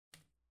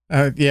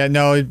Yeah,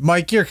 no,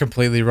 Mike, you're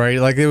completely right.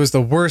 Like, it was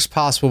the worst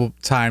possible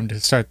time to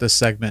start this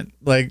segment.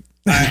 Like,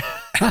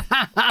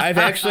 I've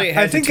actually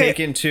had to take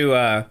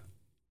into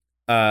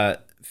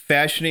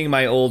fashioning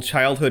my old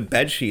childhood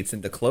bed sheets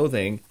into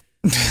clothing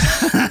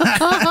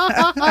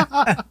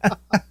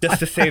just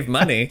to save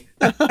money.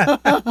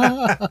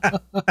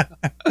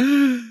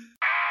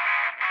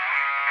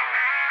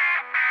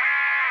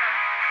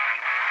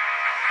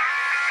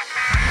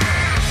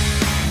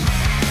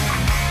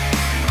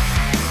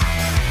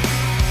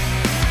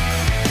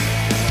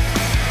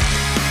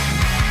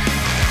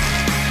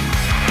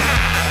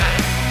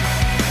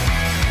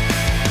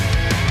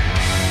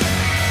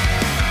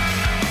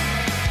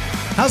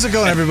 How's it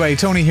going, everybody?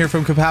 Tony here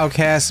from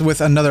Kapowcast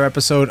with another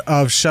episode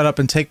of Shut Up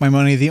and Take My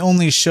Money, the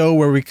only show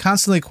where we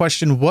constantly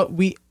question what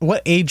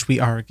age we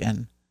are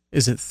again.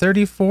 Is it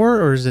 34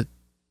 or is it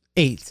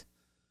 8?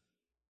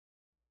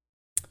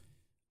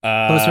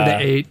 Closer to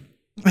 8.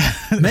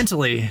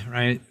 Mentally,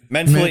 right?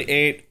 Mentally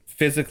 8,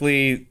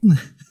 physically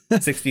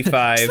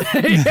 65.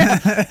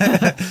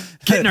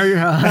 Getting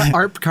our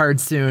ARP card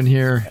soon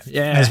here.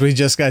 Yeah. As we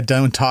just got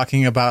done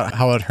talking about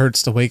how it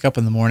hurts to wake up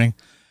in the morning.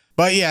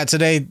 But yeah,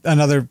 today,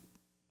 another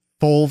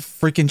full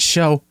freaking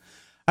show.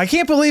 I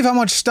can't believe how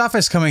much stuff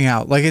is coming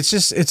out. Like,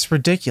 it's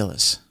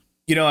ridiculous.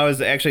 You know, I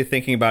was actually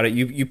thinking about it.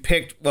 You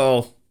picked,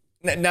 well,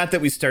 not that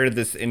we started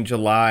this in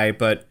July,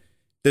 but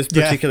this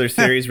particular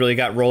series really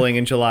got rolling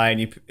in July,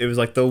 and it was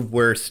like the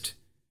worst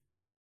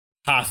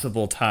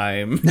possible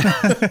time.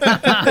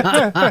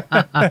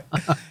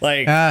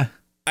 Like,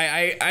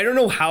 I don't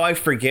know how I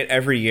forget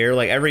every year.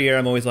 Like, every year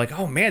I'm always like,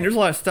 oh man, there's a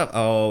lot of stuff.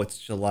 Oh, it's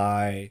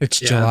July. It's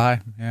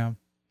July. Yeah.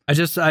 I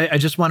just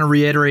want to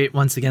reiterate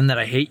once again that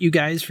I hate you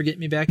guys for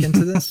getting me back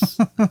into this.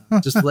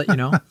 Just to let you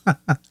know.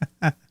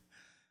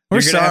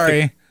 We're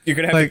sorry. You're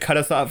going to have to cut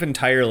us off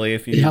entirely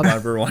if you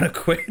ever want to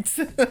quit.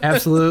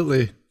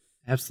 Absolutely.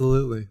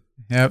 Absolutely.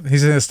 Yep.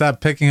 He's going to stop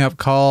picking up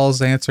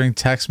calls, answering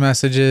text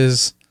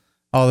messages,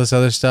 all this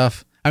other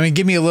stuff. I mean,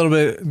 give me a little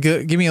bit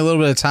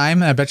of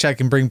time, and I bet you I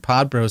can bring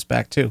Pod Bros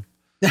back too.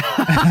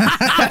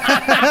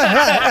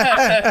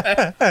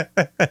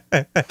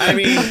 I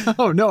mean,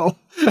 oh no.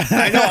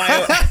 I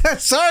know.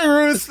 Sorry,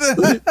 Ruth.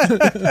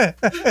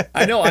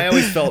 I know. I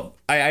always felt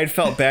I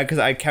felt bad because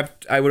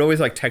I would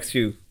always like text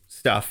you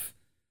stuff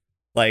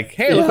like,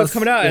 "Hey, look what's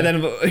coming out," and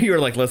then you were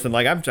like, "Listen,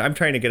 like I'm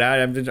trying to get out."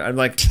 I'm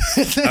like,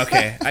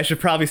 okay, I should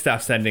probably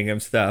stop sending him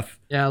stuff.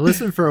 Yeah,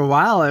 listen. For a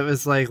while, it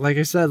was like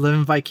I said,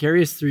 living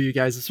vicarious through you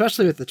guys,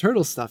 especially with the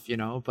turtle stuff, you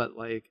know. But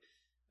like,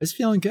 I was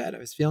feeling good. I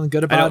was feeling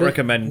good about it. I don't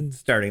recommend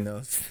starting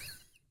those.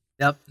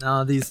 Yep.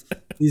 No, these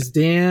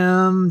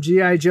damn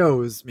G.I.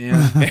 Joes,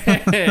 man.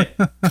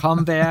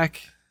 Come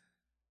back.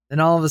 And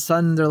all of a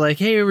sudden they're like,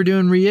 hey, we're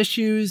doing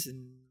reissues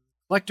and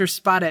collector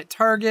spot at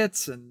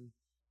Targets. And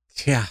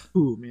yeah.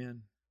 Ooh,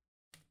 man.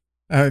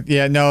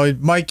 Yeah, no,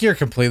 Mike, you're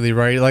completely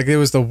right. Like, it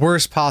was the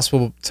worst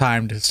possible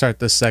time to start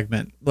this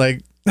segment.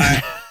 Like,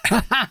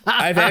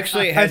 I've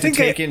actually had to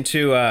take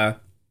into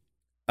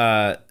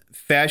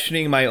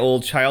fashioning my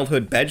old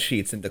childhood bed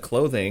sheets into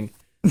clothing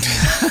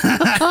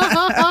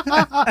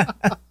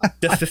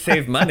just to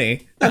save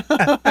money.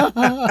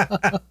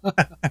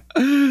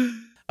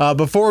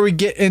 Before we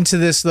get into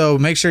this, though,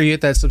 make sure you hit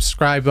that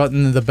subscribe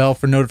button and the bell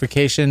for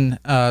notification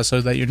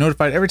so that you're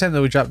notified every time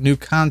that we drop new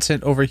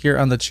content over here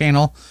on the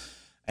channel.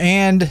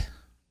 And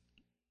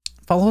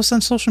follow us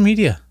on social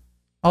media,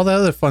 all the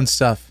other fun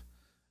stuff.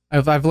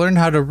 I've learned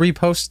how to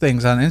repost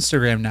things on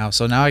Instagram now,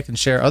 so now I can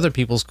share other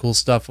people's cool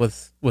stuff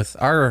with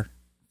our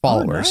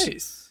followers. Oh,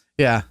 nice.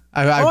 Yeah,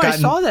 I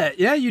saw that.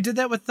 Yeah, you did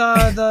that with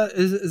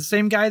the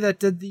same guy that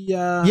did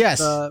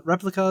the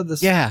replica of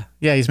this. Yeah,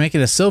 he's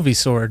making a Sylvie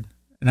sword,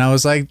 and I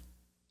was like,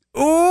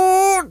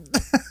 ooh,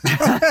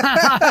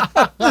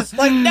 it's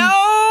like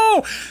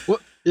no. Well,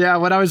 yeah,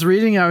 when I was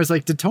reading, I was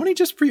like, did Tony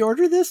just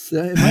pre-order this?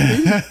 It might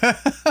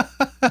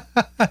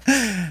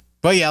be.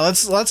 But yeah,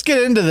 let's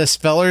get into this,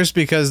 fellers,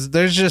 because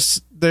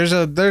there's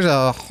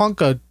a hunk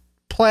of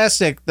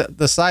plastic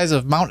the size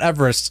of Mount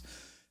Everest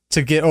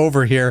to get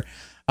over here.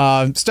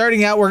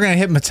 Starting out, we're going to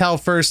hit Mattel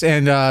first,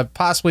 and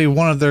possibly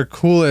one of their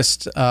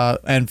coolest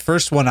and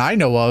first one I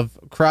know of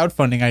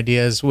crowdfunding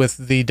ideas with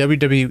the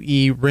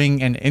WWE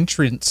ring and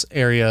entrance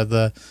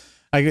area.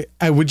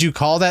 Would you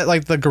call that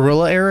like the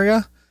Gorilla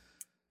area?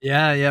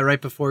 Yeah,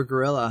 right before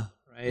Gorilla.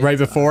 Right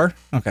before?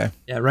 Okay.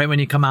 Yeah, right when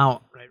you come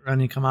out. Right when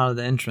you come out of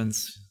the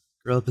entrance.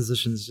 Gorilla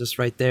position's just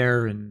right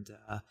there, and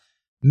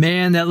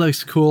man, that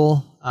looks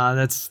cool.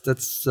 That's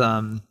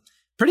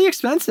pretty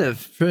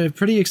expensive.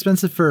 Pretty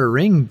expensive for a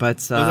ring,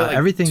 but like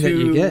everything that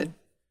you get.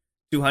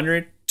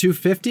 200?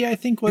 250, I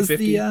think, was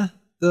the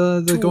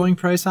going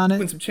price on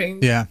it. Some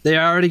change. Yeah. They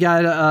already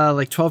got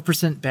like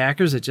 12%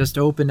 backers. It just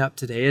opened up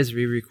today as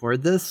we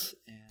record this.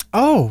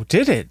 Oh,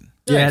 did it?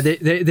 Yeah,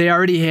 they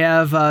already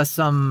have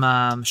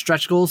some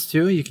stretch goals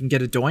too. You can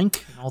get a Doink,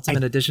 an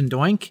Ultimate Edition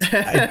Doink.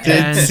 I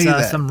did see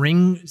that.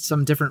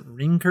 Some different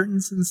ring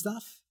curtains and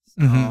stuff.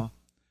 So,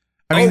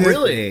 I mean,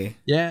 really?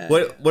 Yeah.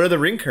 What are the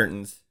ring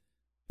curtains?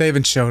 They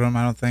haven't showed them,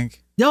 I don't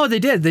think. No, they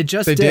did. They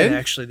just They did?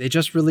 actually. They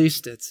just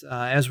released it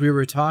as we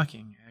were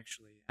talking.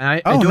 Actually, and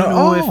I Oh, don't no.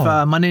 know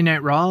Oh. if Monday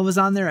Night Raw was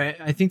on there.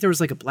 I think there was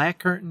like a black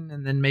curtain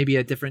and then maybe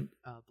a different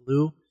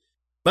blue.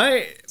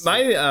 My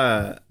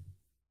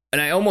and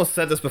I almost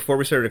said this before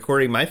we started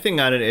recording. My thing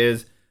on it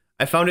is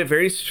I found it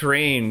very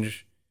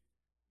strange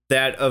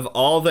that of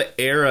all the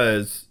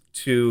eras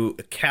to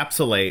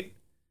encapsulate,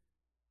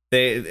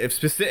 and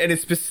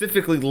it's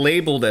specifically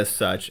labeled as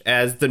such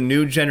as the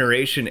new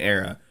generation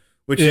era,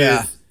 which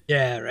Yeah. is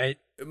Yeah, right.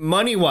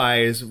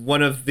 money-wise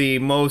one of the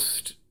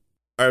most,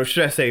 or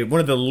should I say,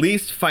 one of the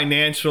least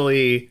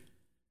financially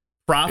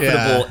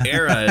profitable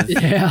eras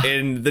Yeah.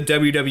 in the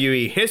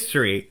WWE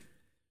history.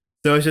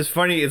 So it's just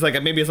funny. It's like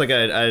maybe it's like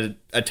a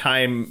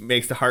time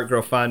makes the heart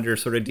grow fonder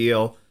sort of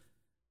deal.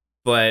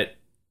 But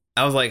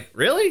I was like,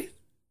 really?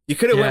 You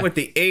could have Yeah. went with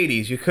the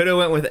 80s. You could have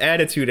went with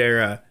Attitude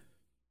Era.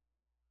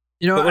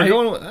 You know, But we're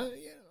going with,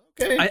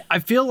 yeah, okay. I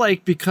feel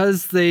like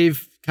because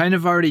they've kind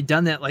of already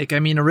done that. Like, I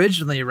mean,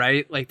 originally,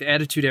 right? Like the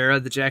Attitude Era,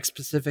 the Jack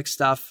Pacific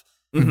stuff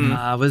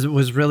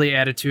was really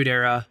Attitude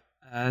Era.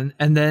 And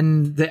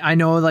then I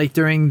know like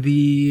during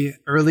the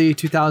early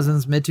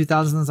 2000s, mid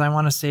 2000s, I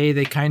want to say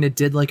they kind of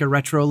did like a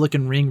retro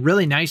looking ring,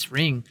 really nice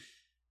ring.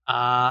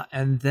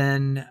 And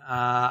then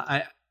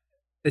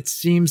it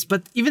seems,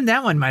 but even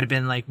that one might have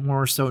been like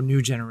more so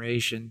new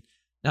generation,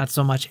 not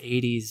so much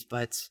 80s,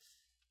 but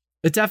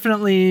it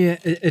definitely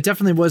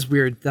was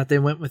weird that they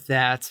went with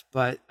that.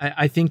 But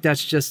I think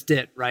that's just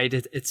it, right?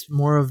 It's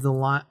more of the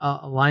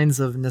lines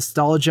of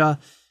nostalgia.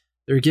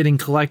 They're getting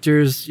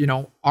collectors, you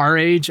know, our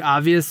age,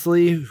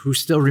 obviously, who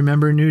still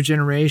remember new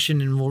generation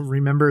and will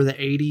remember the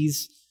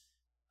 80s.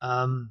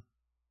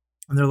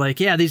 And they're like,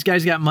 yeah, these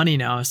guys got money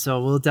now,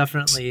 so we'll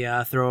definitely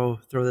throw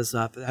this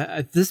up.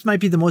 This might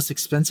be the most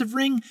expensive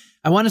ring.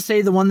 I want to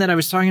say the one that I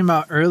was talking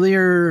about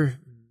earlier,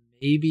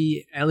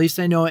 maybe, at least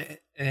I know it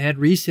had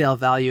resale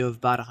value of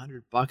about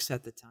 $100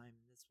 at the time.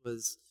 This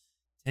was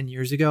 10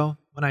 years ago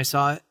when I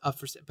saw it up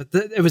for sale. But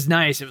it was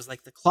nice. It was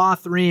like the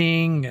cloth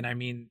ring, and I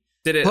mean,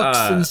 Did it hooks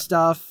and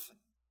stuff.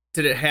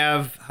 Did it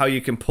have how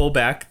you can pull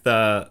back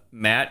the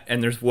mat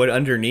and there's wood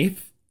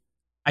underneath?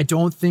 I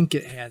don't think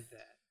it had that.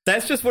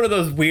 That's just one of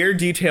those weird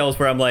details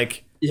where I'm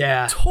like,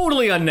 Yeah.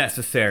 totally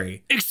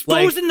unnecessary.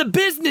 Exposing the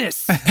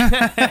business.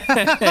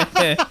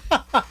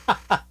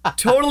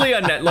 Totally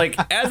like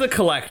as a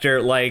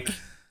collector, like,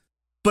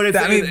 but it's,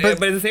 I mean,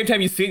 but at the same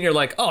time you see it and you're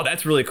like, oh,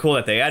 that's really cool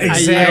that they added it.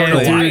 Exactly. I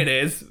don't know why Dude. it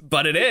is,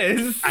 but it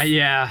is.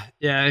 Yeah,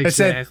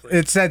 exactly.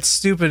 It's that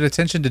stupid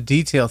attention to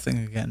detail thing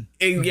again.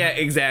 Yeah,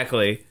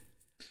 exactly.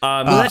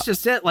 Well, that's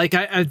just it. Like,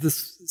 I the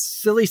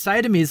silly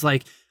side of me is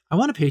like, I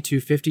want to pay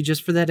 $250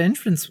 just for that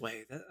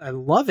entranceway. I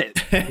love it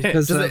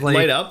because Does it like,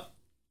 light up?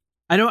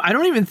 I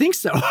don't even think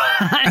so.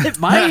 It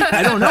might.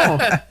 I don't know.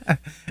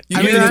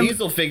 You get a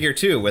diesel figure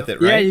too with it,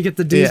 right? Yeah, you get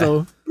the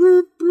diesel.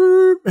 Boop,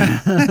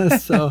 boop.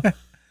 So,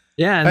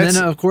 yeah, and That's-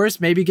 then of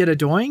course maybe get a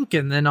doink,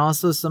 and then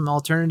also some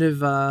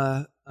alternative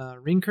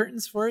ring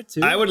curtains for it too.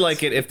 I would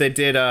like it if they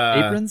did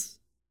aprons.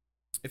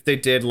 if they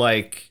did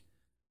like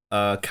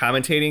a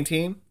commentating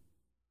team.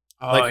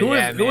 Oh, Like who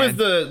yeah, was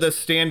the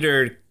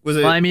standard? Was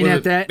it? Well, I mean, was at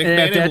it that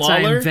McMahon and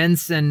Lawler? time,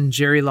 Vince and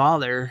Jerry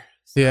Lawler.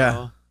 So,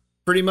 Yeah.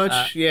 Pretty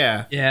much,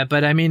 yeah. yeah.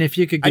 But I mean, if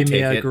you could I'd give me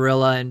take a it.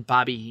 Gorilla and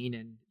Bobby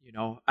Heenan, you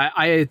know,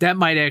 I that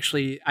might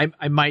actually,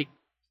 I might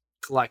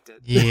collect it.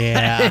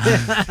 Yeah.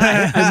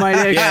 I might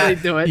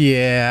actually do it.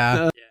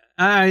 Yeah.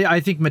 I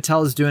think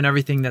Mattel is doing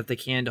everything that they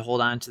can to hold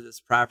on to this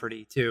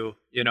property too.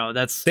 You know,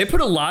 that's They put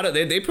a lot of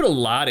they put a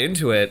lot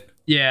into it.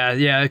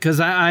 yeah. Because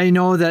I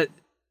know that,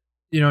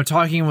 you know,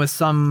 talking with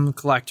some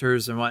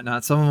collectors and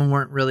whatnot, some of them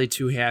weren't really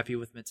too happy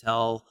with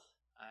Mattel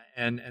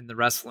and the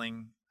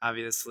wrestling,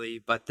 obviously.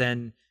 But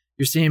then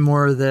you're seeing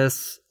more of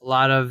this. A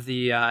lot of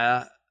the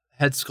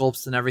head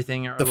sculpts and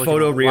everything are The looking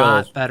photo a reel,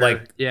 lot better.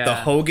 like yeah. the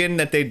Hogan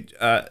that they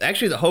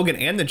actually the Hogan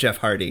and the Jeff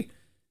Hardy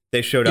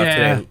they showed up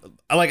Yeah. today.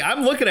 Like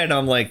I'm looking at them,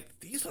 I'm like,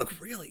 these look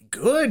really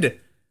good.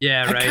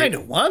 yeah, I right. kind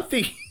of want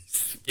these.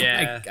 But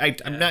Yeah,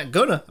 I'm not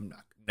gonna. I'm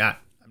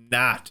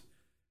not.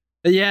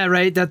 Yeah,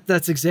 right.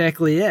 That's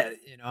exactly it.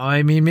 You know,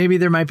 I mean, maybe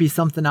there might be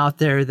something out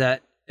there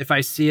that if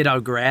I see it,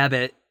 I'll grab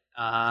it.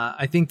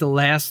 I think the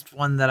last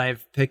one that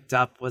I've picked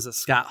up was a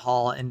Scott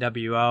Hall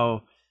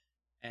NWO,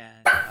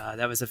 and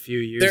that was a few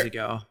years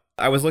ago.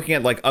 I was looking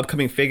at like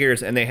upcoming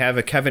figures, and they have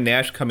a Kevin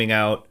Nash coming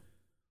out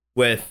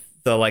with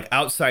the like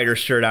outsider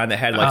shirt on that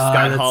had like Oh,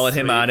 Scott that's Hall and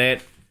him sweet. on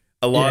it,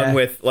 along Yeah.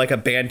 with like a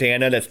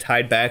bandana that's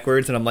tied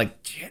backwards, and I'm like,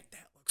 shit,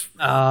 that looks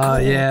really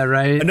cool. Yeah,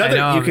 right. Another,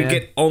 I know, you could man.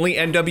 get only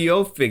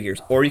NWO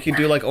figures, or you could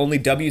do like only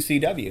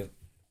WCW.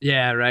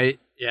 Yeah, right.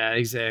 Yeah,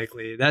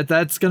 exactly.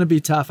 That's gonna be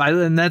tough.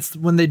 And that's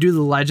when they do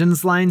the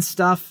Legends line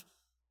stuff.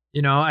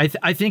 You know,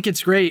 I think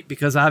it's great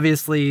because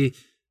obviously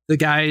the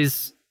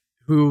guys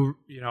who,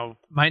 you know,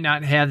 might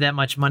not have that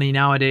much money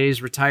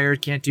nowadays,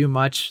 retired, can't do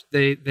much.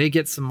 They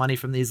get some money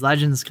from these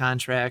Legends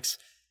contracts.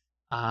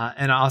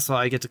 And also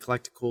I get to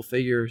collect a cool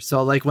figure.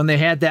 So like when they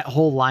had that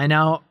whole line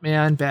out,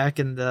 man, back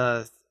in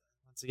once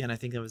again, I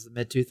think it was the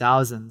mid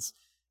 2000s,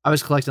 I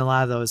was collecting a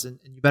lot of those, and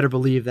you better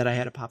believe that I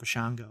had a Papa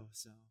Shango.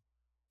 So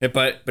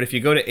But if you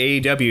go to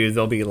AEW,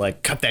 they'll be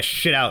like, cut that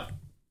shit out,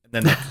 and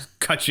then they'll just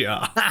cut you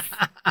off.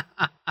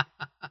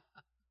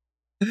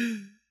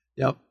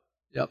 Yep.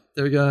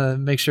 They're gonna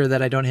make sure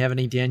that I don't have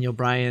any Daniel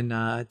Bryan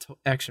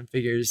action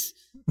figures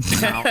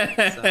out.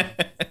 So.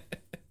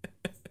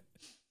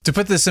 To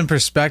put this in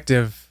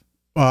perspective,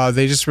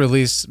 they just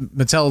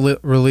Mattel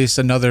released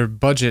another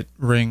budget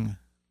ring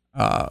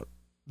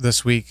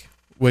this week,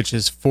 which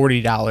is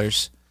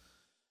 $40.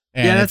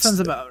 And yeah, that sounds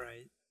about right.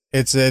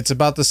 It's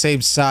about the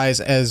same size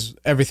as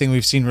everything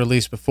we've seen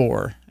released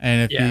before.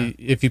 And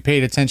if you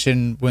paid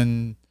attention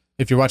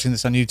if you're watching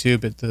this on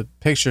YouTube, the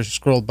picture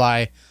scrolled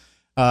by,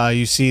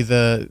 you see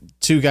the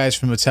two guys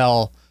from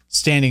Mattel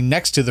standing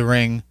next to the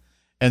ring,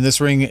 and this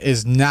ring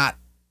is not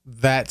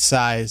that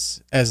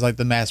size as like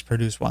the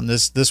mass-produced one.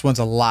 This one's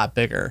a lot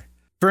bigger.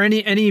 For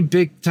any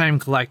big time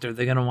collector,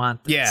 they're gonna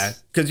want this. Yeah,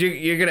 because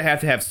you're gonna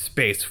have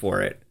space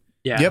for it.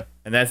 Yeah. Yep.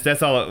 And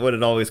that's all what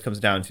it always comes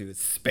down to is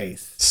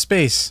space.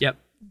 Space. Yep.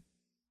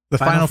 The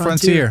Final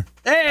Frontier.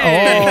 Hey!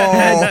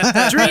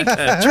 Oh.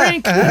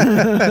 drink.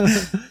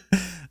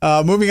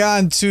 Moving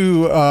on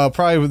to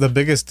probably the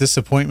biggest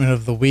disappointment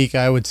of the week,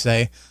 I would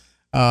say,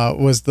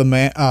 was the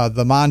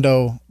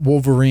Mondo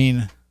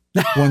Wolverine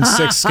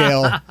 1/6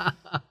 scale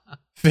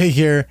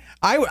figure.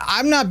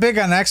 I'm not big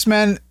on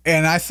X-Men,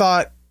 and I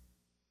thought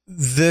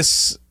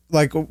this,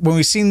 like when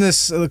we seen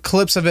this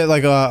clips of it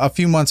like a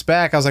few months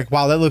back, I was like,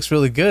 wow, that looks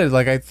really good.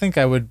 Like I think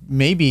I would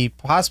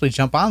possibly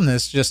jump on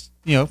this, just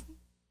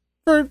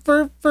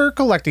for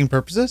collecting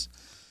purposes.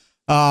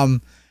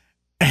 And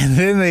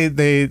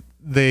then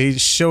they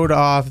showed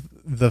off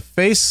the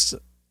face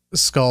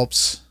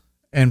sculpts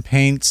and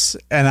paints,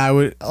 and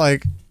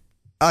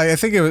I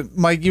think it was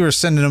Mike, you were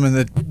sending them in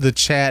the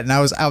chat, and I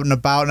was out and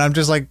about, and I'm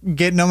just like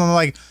getting them. I'm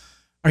like,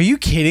 are you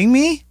kidding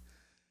me?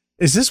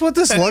 Is this what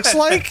this looks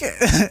like?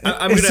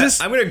 I'm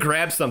gonna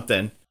grab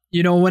something.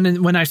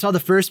 When I saw the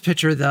first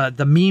picture,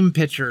 the meme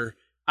picture,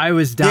 I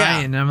was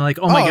dying. Yeah. I'm like,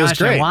 oh my gosh,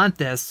 I want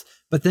this.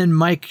 But then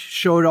Mike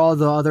showed all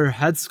the other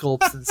head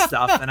sculpts and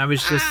stuff, and I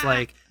was just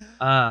like,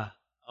 yeah,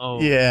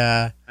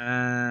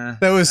 that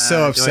was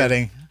so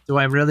upsetting. Do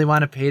I really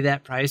want to pay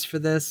that price for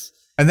this?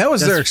 And that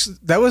was their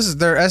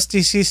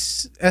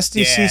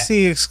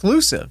SDCC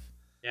exclusive.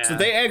 Yeah. So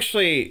they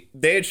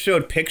had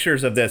showed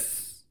pictures of this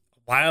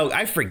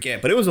I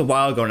forget, but it was a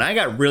while ago, and I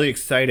got really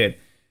excited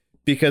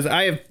because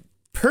I have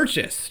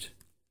purchased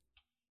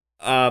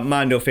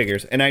Mondo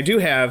figures, and I do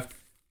have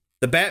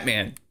the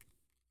Batman.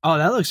 Oh,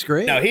 that looks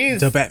great. Now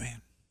the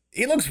Batman.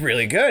 He looks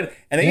really good,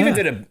 and they even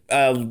did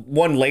a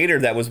one later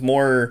that was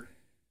more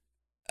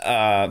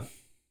flat,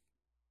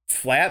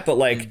 but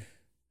like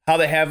how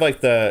they have like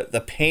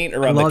the paint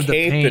around the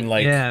cape and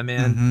like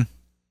man,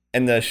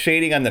 and the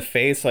shading on the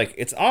face, like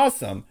it's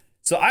awesome.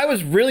 So I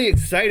was really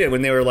excited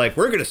when they were like,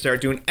 we're gonna start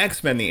doing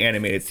X-Men the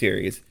animated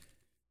series.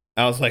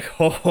 I was like,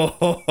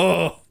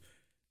 ho,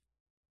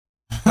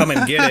 come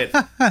and get it.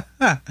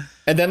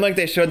 And then like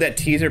they showed that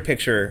teaser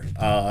picture,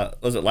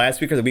 was it last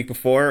week or the week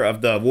before,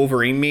 of the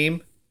Wolverine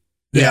meme?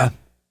 Yeah.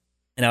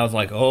 And I was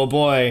like, oh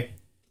boy.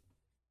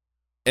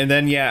 And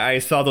then I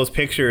saw those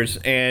pictures,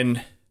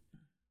 and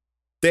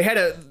they had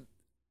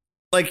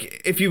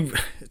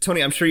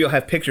Tony, I'm sure you'll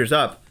have pictures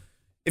up.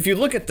 If you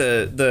look at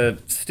the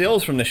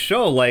stills from the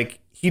show, like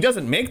he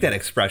doesn't make that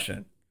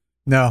expression.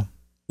 No.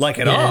 Like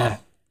at all.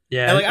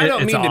 Yeah. And, like,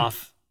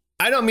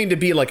 I don't mean to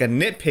be like a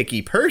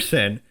nitpicky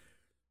person,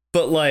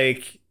 but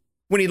like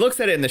when he looks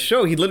at it in the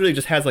show, he literally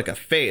just has like a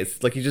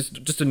face. Like he's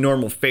just a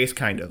normal face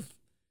kind of.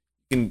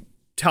 You can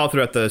tell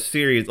throughout the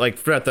series, like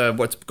throughout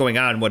what's going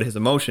on, what his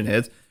emotion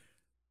is.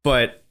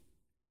 But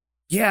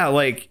yeah,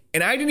 like,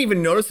 and I didn't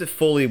even notice it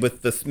fully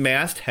with this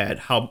masked head,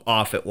 how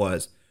off it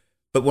was.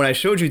 But when I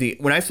showed you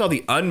when I saw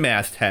the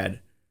unmasked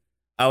head,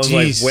 I was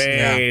like,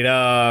 wait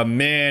a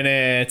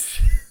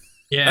minute.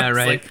 Yeah,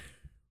 right. Like,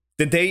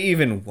 did they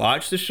even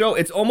watch the show?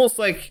 It's almost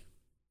like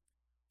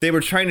they were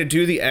trying to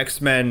do the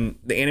X-Men,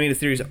 the animated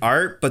series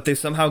art, but they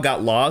somehow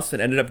got lost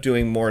and ended up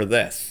doing more of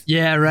this.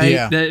 Yeah, right.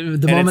 Yeah.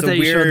 The moment that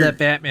you showed that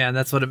Batman,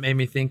 that's what it made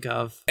me think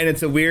of. And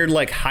it's a weird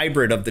like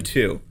hybrid of the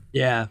two.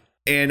 Yeah.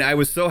 And I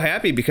was so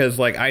happy because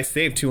like I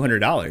saved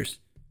 $200.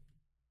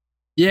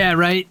 Yeah,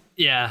 right.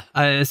 Yeah,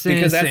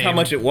 because that's how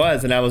much it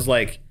was, and I was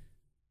like,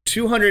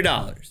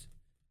 $200.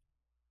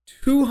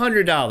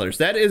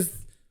 That is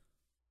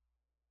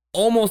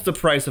almost the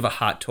price of a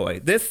hot toy.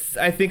 This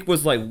I think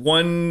was like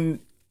 $150,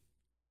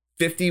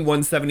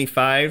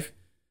 $175,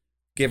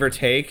 give or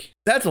take.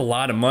 That's a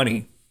lot of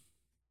money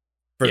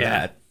for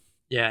that.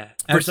 Yeah,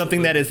 for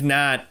something that is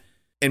not,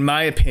 in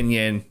my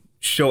opinion,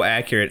 show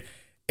accurate.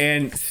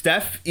 And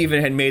Steph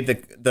even had made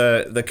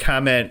the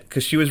comment,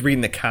 because she was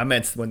reading the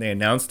comments when they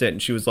announced it, and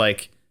she was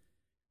like,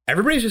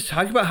 everybody's just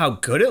talking about how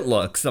good it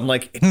looks. I'm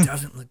like, it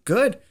doesn't look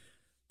good.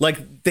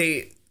 Like,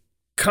 they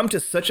come to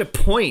such a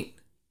point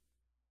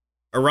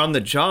around the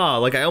jaw.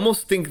 Like, I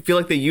almost feel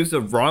like they used a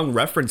wrong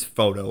reference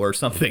photo or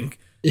something.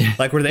 Yeah.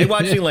 Like, were they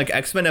watching, like,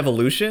 X-Men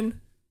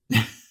Evolution?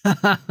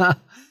 I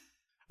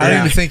don't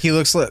even think he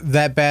looks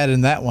that bad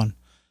in that one.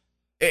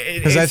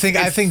 Because I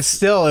think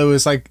still it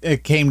was like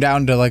it came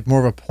down to like more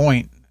of a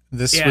point.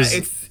 This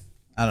was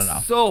I don't know,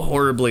 so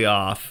horribly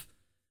off,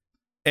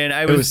 and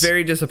I was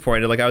very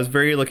disappointed. Like I was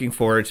very looking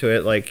forward to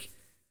it. Like,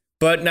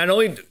 but not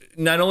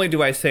only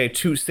do I save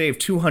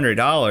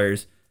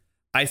 $200,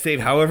 I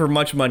save however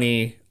much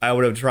money I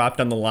would have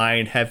dropped on the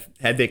line had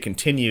they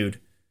continued.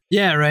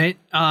 Yeah, right.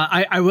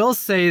 I will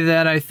say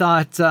that I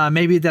thought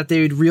maybe that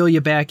they would reel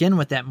you back in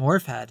with that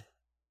morph head.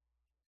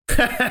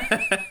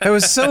 It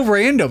was so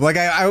random. Like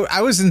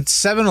I was in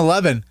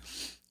 7-Eleven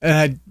and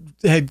I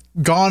had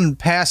gone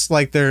past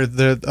like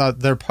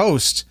their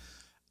post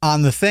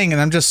on the thing,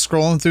 and I'm just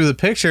scrolling through the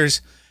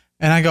pictures,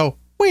 and I go,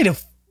 wait a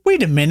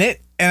minute,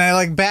 and I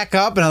like back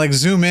up and I like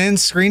zoom in,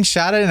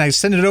 screenshot it, and I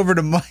send it over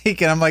to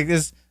Mike, and I'm like,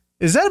 is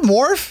that a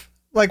morph?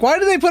 Like, why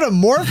do they put a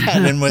morph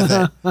head in with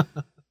it?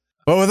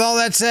 But with all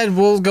that said,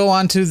 we'll go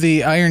on to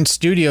the Iron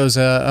Studios.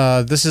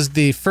 This is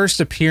the first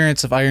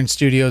appearance of Iron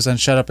Studios on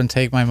Shut Up and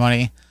Take My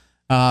Money.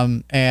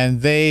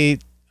 And they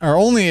are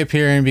only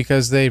appearing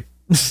because they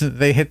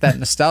hit that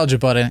nostalgia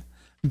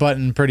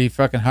button pretty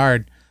fucking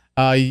hard.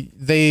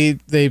 They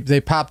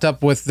popped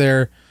up with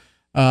their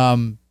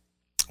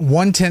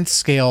 1/10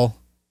 scale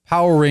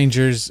Power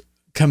Rangers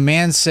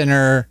Command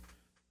Center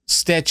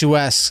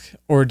statuesque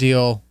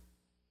ordeal.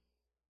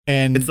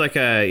 And it's like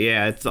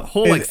it's a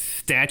whole like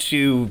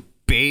statue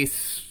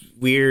base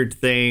weird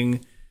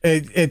thing.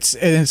 It's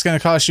going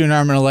to cost you an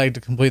arm and a leg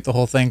to complete the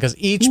whole thing, because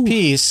each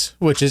piece,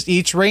 which is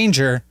each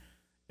Ranger,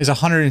 is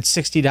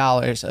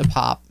 $160 a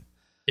pop.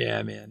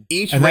 Yeah, man.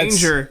 Each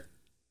Ranger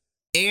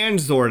and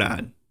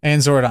Zordon.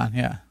 And Zordon,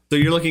 yeah. So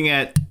you're looking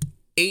at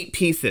 8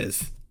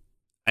 pieces,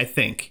 I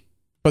think.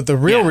 But the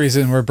real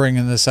reason we're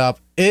bringing this up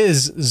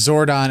is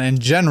Zordon in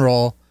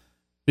general,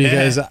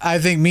 because I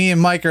think me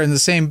and Mike are in the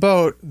same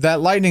boat.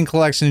 That Lightning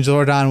Collection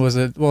Zordon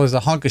was a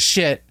hunk of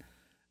shit.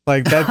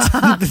 Like that's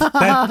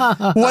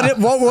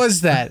what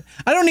was that?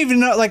 I don't even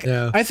know. Like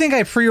I think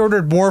I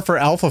pre-ordered more for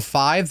Alpha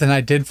 5 than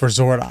I did for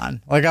Zordon.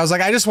 Like I was like,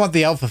 I just want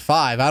the Alpha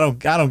 5. I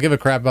don't give a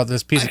crap about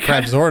this piece of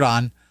crap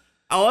Zordon.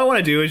 All I want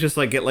to do is just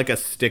like get like a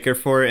sticker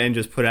for it and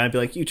just put it on and be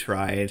like, you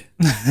tried.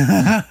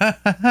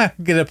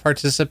 Get a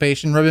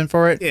participation ribbon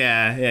for it.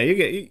 Yeah,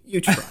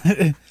 you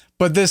tried.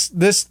 But this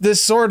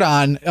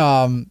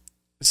Zordon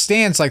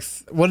stands like,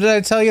 what did I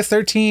tell you?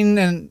 13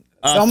 and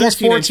almost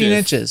 14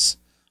 inches.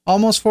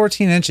 Almost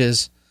 14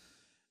 inches,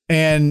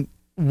 and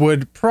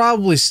would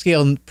probably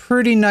scale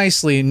pretty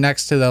nicely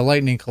next to the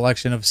Lightning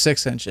Collection of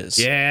 6 inches.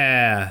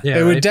 Yeah,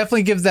 it would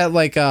definitely give that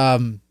like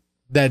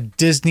that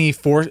Disney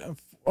what's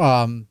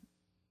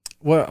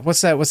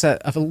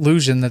that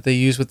illusion that they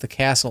use with the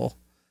castle?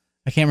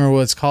 I can't remember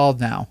what it's called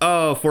now.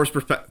 Oh, force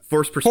perspective.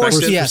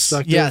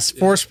 Yes,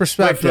 force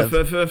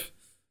perspective.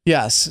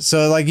 Yes,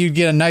 so like you'd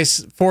get a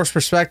nice force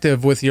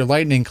perspective with your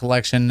Lightning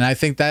Collection, and I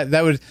think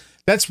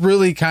that's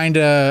really kind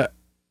of.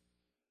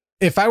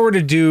 If I were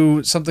to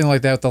do something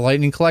like that with the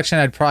Lightning Collection,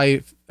 I'd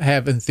probably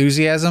have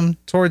enthusiasm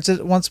towards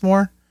it once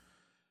more.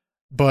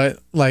 But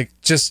like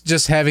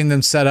just having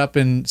them set up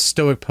in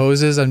stoic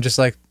poses, I'm just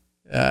like,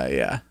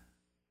 I'm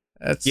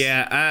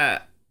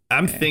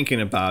thinking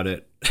about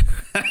it.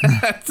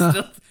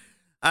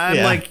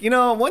 I'm like,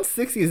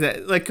 160 is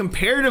that like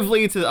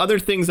comparatively to other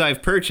things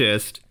I've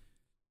purchased,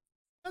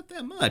 not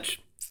that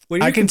much.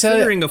 When you're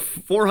considering a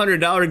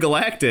 $400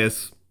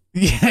 Galactus,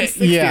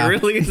 160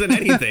 really isn't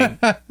anything.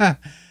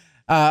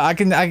 I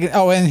can.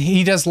 Oh, and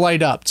he does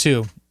light up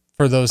too.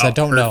 For those that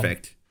don't know.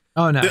 Perfect.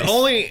 Oh, nice.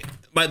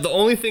 The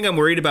only thing I'm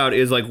worried about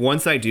is like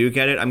once I do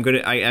get it,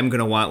 I am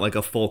gonna want like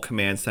a full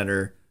command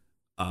center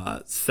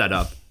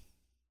setup.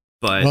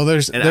 But I don't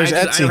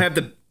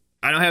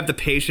have the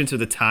patience or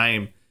the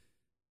time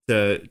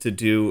to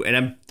do, and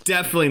I'm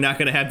definitely not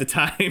gonna have the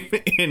time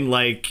in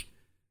like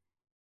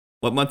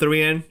what month are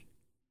we in?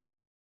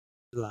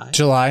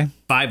 July.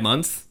 5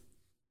 months.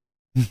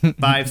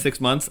 5-6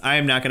 months. I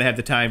am not going to have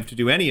the time to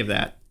do any of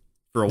that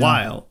for a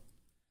while.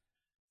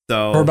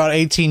 So for about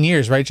 18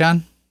 years, right,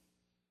 John?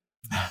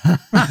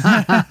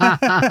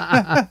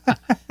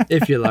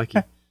 If you're lucky.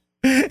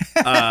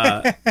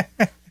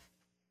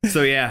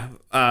 So yeah,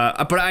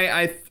 but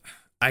I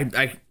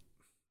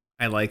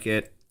like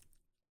it.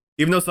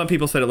 Even though some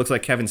people said it looks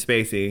like Kevin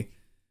Spacey,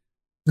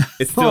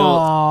 it still.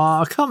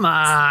 Oh, come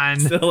on!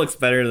 Still looks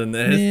better than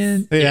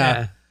this. Man.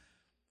 Yeah.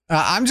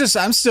 I'm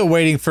still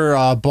waiting for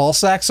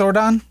Ballsack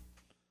Zordon.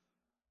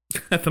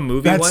 The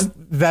movie one?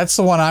 That's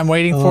the one I'm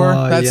waiting for.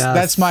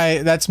 That's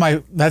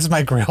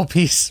my grail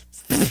piece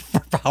for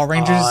Power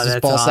Rangers. Is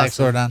Ballsack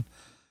Zordon.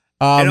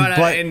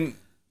 And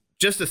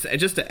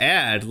just to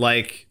add,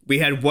 like we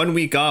had 1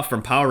 week off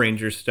from Power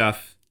Rangers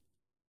stuff,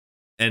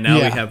 and now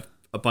we have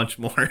a bunch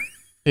more.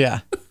 Yeah.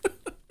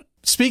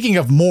 Speaking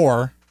of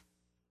more,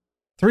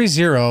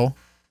 3-0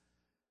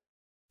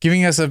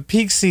 giving us a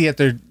peek see at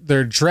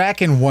their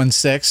Draken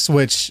 1/6,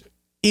 which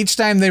each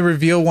time they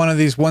reveal one of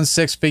these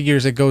 1/6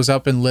 figures, it goes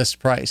up in list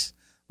price.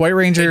 White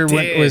Ranger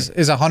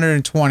is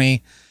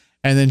 120,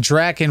 and then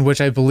Draken, which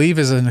I believe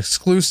is an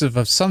exclusive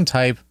of some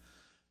type,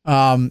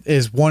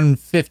 is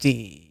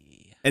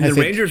 150. And I the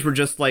think Rangers were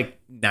just like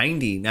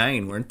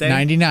 99, weren't they?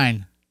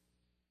 99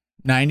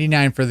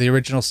 for the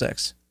original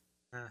 6.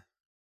 Huh.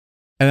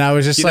 And I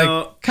was just You like,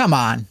 know- come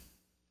on.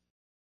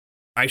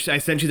 I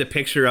sent you the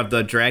picture of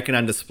the Draken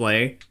on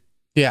display.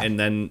 Yeah. And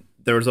then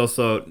there was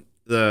also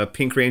the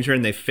Pink Ranger,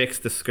 and they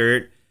fixed the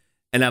skirt.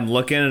 And I'm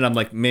looking, and I'm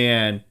like,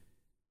 man,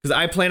 because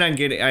I plan on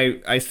getting.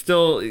 I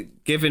still,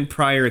 given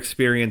prior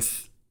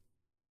experience,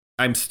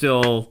 I'm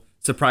still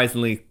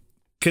surprisingly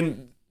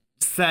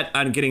set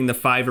on getting the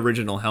 5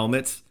 original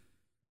helmets.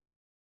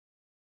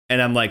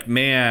 And I'm like,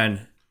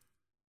 man,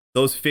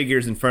 those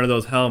figures in front of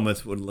those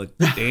helmets would look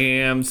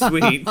damn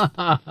sweet.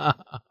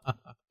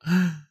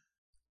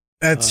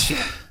 That's You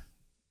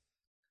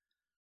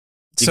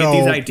so. get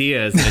these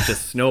ideas, and it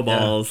just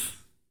snowballs.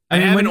 I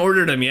mean, haven't when-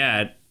 ordered them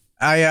yet.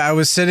 I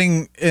was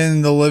sitting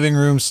in the living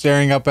room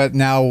staring up at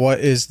now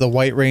what is the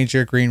White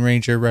Ranger, Green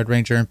Ranger, Red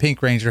Ranger, and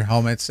Pink Ranger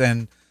helmets,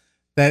 and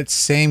that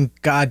same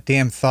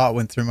goddamn thought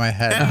went through my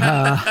head.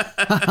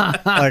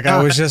 Like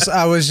I was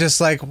just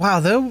like,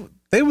 wow,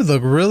 they would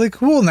look really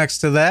cool next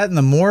to that, and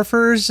the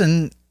morphers,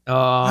 and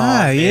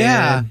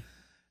yeah.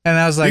 And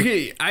I was like,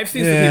 I've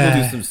seen yeah.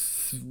 some people do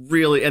some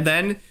really, and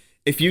then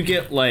if you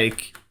get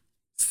like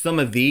some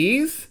of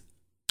these,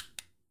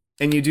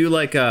 and you do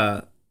like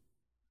a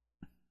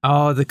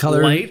Oh, the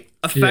color. light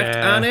effect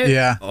Yeah. on it,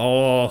 Yeah.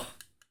 oh,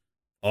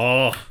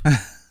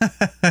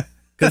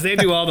 because they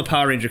do all the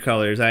Power Ranger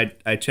colors. I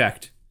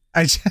checked.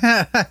 I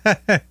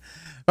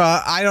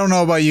don't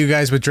know about you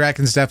guys, but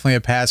Draken's definitely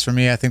a pass for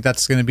me. I think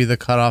that's going to be the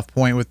cutoff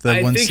point with the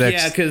I 1/6. think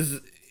yeah, because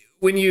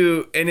when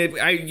you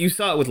you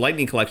saw it with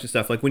Lightning Collection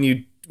stuff, like when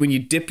you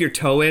dip your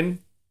toe in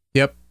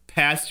Yep.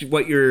 past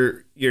what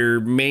your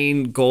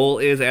main goal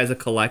is as a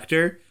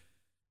collector,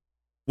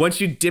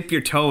 once you dip your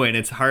toe in,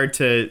 it's harder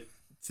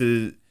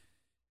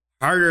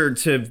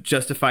to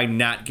justify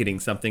not getting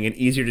something and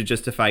easier to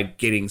justify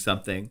getting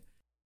something.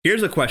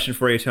 Here's a question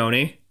for you,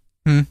 Tony.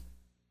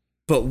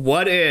 But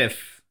what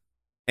if,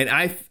 and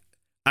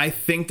I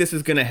think this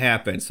is going to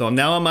happen. So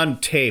now I'm on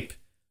tape.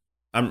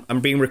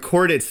 I'm being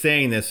recorded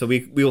saying this, so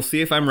we will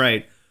see if I'm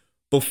right.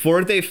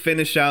 Before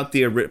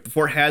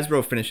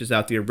Hasbro finishes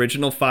out the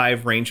original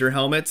 5 Ranger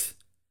helmets,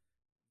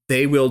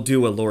 they will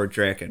do a Lord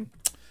Draken.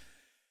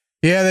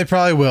 Yeah, they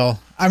probably will.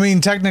 I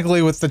mean,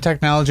 technically, with the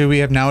technology we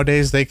have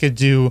nowadays, they could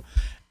do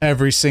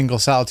every single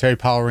solitary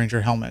Power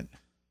Ranger helmet,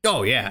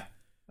 Oh yeah,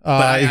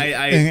 but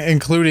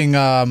including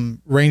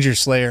Ranger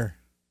Slayer,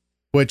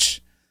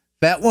 which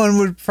that one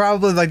would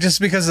probably, like, just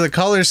because of the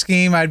color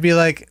scheme, I'd be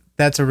like,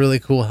 that's a really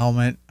cool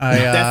helmet.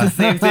 that's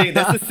the same thing.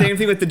 That's the same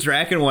thing with the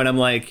Draken one. I'm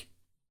like,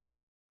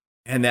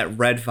 and that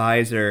red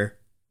visor,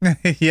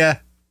 yeah.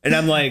 and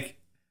I'm like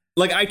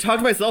I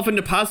talked myself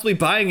into possibly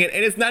buying it,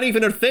 and it's not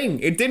even a thing.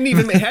 It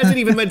hasn't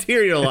even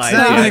materialized. It's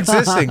not even yet.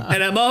 existing.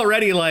 And I'm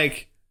already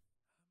like,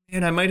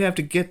 man, I might have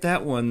to get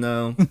that one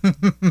though.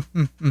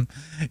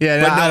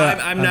 Yeah, But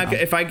no, I'm not.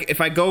 If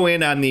I go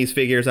in on these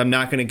figures, I'm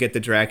not going to get the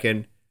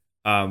Draken.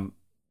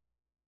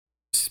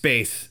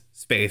 Space.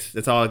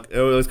 That's all. It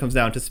always comes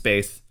down to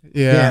space.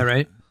 Yeah,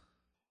 right.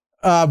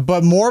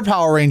 But more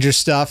Power Ranger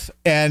stuff,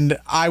 and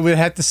I would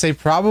have to say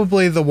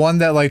probably the one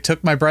that like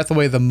took my breath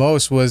away the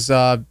most was,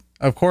 of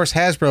course,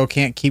 Hasbro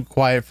can't keep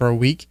quiet for a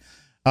week.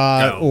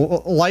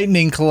 No.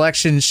 Lightning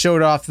Collection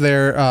showed off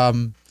their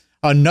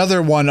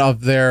another one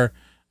of their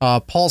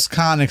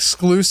PulseCon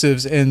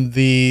exclusives in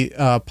the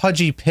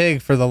Pudgy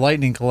Pig for the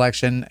Lightning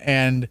Collection,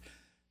 and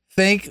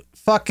thank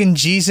fucking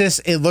Jesus,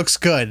 it looks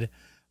good.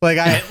 Like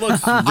It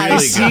looks really I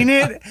good. seen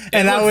it,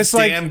 and I was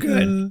like, damn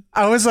good.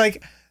 I was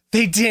like,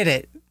 they did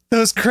it.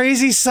 Those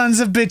crazy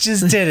sons of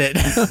bitches did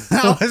it.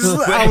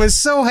 I was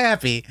so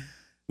happy.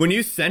 When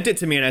you sent it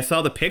to me and I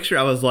saw the picture,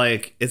 I was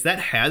like, is that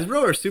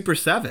Hasbro or Super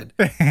 7?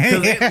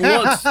 Because it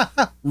looks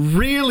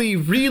really,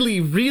 really,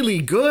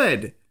 really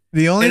good.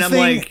 The only And I'm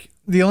thing, like-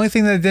 the only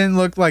thing that didn't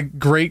look like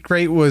great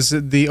was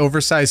the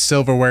oversized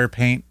silverware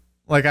paint.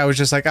 Like I was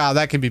just like,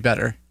 that could be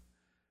better.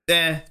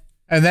 And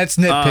that's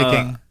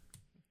nitpicking.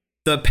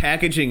 the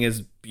packaging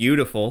is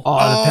beautiful.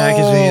 Oh, the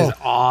packaging is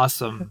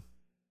awesome.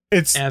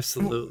 It's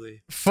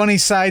Absolutely. funny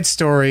side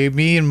story.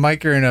 Me and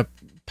Mike are in a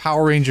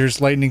Power Rangers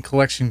Lightning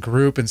Collection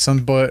group, and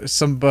some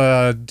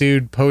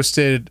dude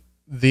posted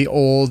the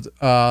old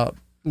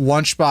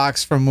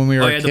lunchbox from when we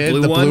were a yeah, the kid,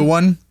 blue the blue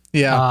one? one.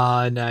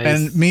 Yeah. Nice.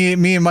 And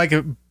me and Mike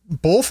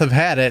both have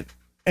had it,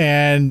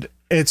 and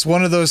it's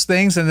one of those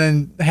things. And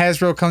then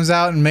Hasbro comes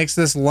out and makes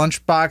this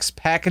lunchbox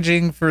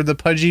packaging for the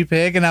Pudgy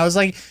Pig, and I was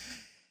like,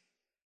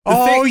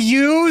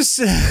 use.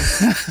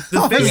 I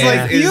was thing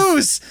like, is-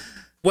 use.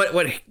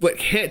 What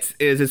hits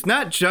is it's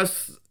not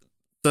just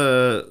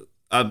the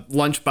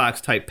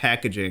lunchbox type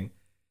packaging.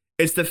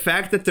 It's the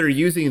fact that they're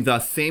using the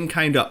same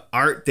kind of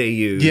art they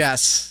used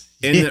Yes.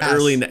 in the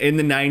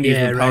 90s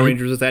Yeah, when Power right.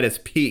 Rangers was at its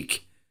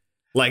peak.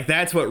 Like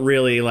that's what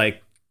really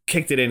like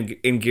kicked it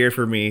in gear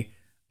for me.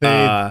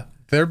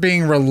 They're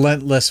being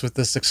relentless with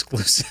this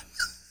exclusive.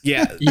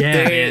 Yeah.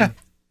 Yeah, man.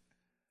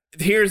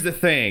 Here's the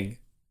thing.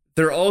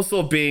 They're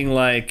also being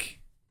like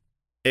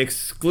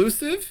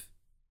exclusive,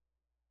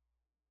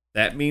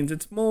 that means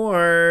it's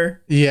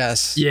more.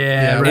 Yes.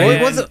 Yeah, What,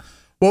 right.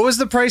 what was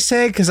the price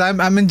tag? Because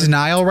I'm in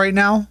denial right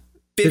now.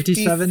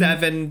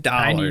 $57.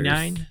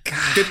 $59.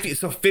 50,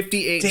 so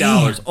 $58,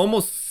 Damn.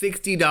 almost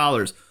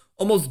 $60,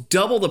 almost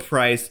double the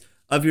price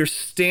of your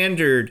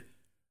standard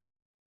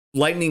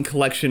Lightning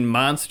Collection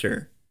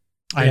monster.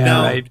 Yeah,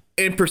 Now, right.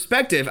 in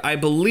perspective, I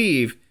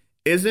believe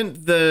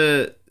isn't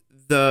the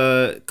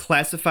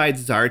classified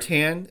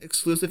Zartan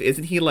exclusive?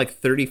 Isn't he like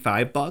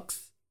 $35?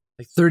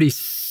 Like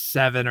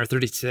 37 or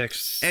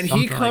 36. And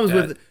something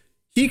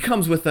he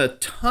comes with a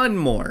ton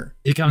more.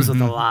 He comes with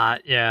a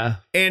lot. Yeah.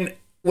 And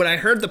when I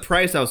heard the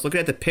price, I was looking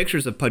at the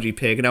pictures of Pudgy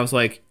Pig, and I was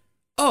like,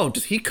 "Oh,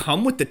 does he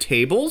come with the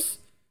tables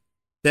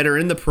that are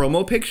in the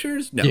promo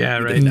pictures?" No. Yeah,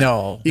 he right. does not.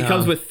 No. He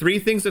comes with 3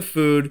 things of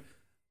food,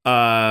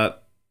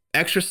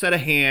 extra set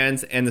of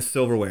hands, and the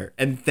silverware,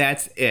 and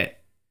that's it.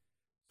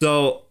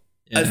 So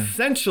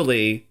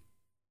essentially,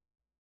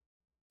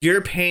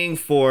 you're paying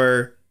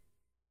for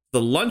the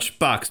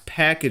lunchbox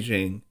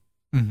packaging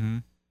Mm-hmm.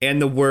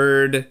 and the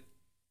word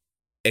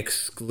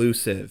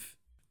exclusive.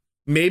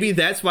 Maybe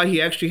that's why he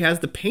actually has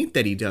the paint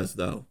that he does,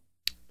 though.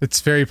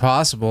 It's very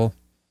possible.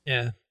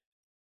 Yeah.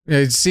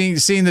 Yeah,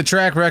 seeing the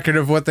track record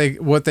of what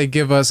they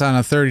give us on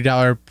a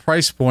 $30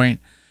 price point,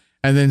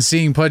 and then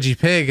seeing Pudgy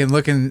Pig and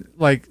looking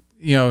like,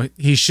 you know,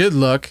 he should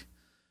look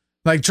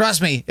like.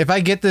 Trust me, if I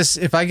get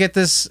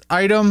this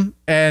item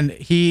and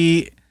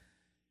he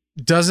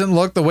doesn't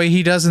look the way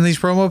he does in these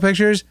promo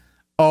pictures,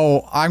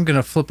 oh, I'm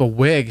gonna flip a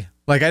wig.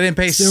 Like, I didn't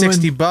pay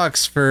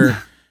 $60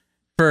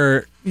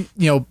 for you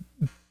know,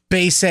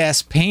 base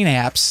ass paint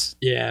apps.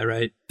 Yeah,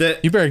 right.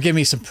 You better give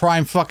me some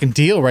prime fucking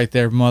deal right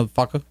there,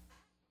 motherfucker.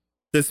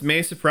 This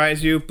may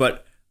surprise you,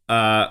 but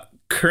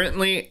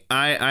currently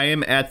I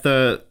am at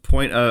the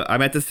point of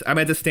I'm at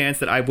the stance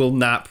that I will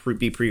not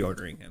be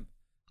pre-ordering him.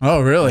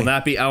 Oh, really?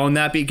 I will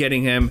not be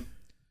getting him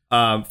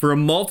for a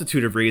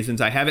multitude of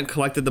reasons. I haven't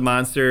collected the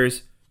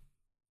monsters.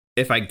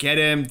 If I get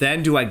him,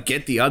 then do I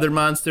get the other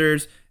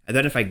monsters? And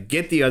then if I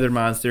get the other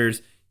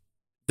monsters,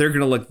 they're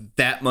gonna look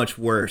that much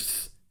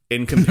worse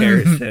in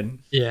comparison.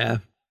 Yeah.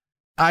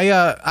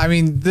 I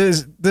mean,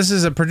 this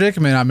is a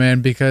predicament I'm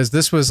in, because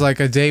this was like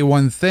a day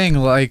one thing.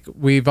 Like,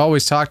 we've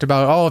always talked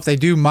about, oh, if they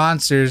do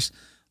monsters,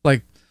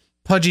 like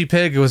Pudgy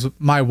Pig was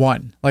my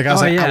one. Like, I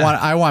was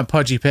I want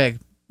Pudgy Pig,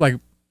 like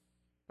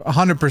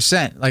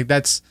 100%. Like,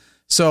 that's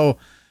so.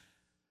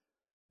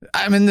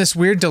 I'm in this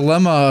weird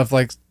dilemma of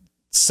like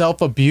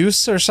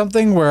self-abuse or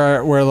something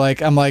where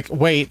like I'm like,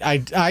 wait,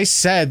 I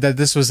said that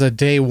this was a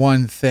day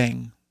one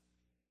thing.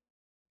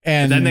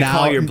 And then they now,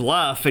 call your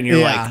bluff, and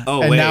you're like,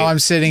 "Oh, and wait." now I'm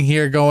sitting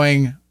here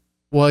going,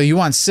 "Well, you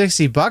want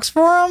 $60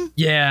 for him?"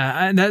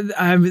 Yeah, and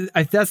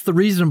that's the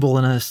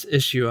reasonableness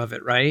issue of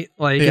it, right?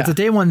 Like, Yeah. it's a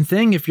day one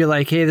thing if you're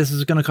like, hey, this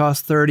is going to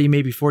cost 30,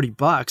 maybe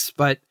 $40,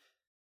 but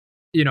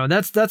you know,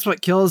 that's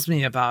what kills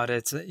me about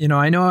it. You know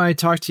I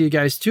talked to you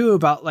guys too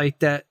about like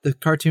the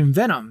cartoon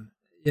Venom.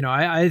 You know,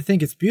 I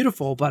think it's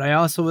beautiful, but I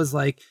also was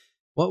like,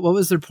 what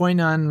was their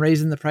point on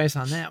raising the price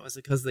on that? Was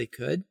it because they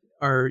could?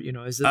 Or, you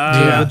know, is it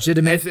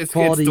legitimate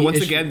quality? It's once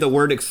issue? again the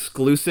word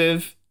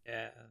exclusive,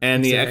 Yeah,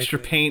 and the exactly. extra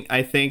paint.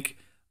 I think,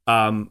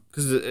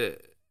 because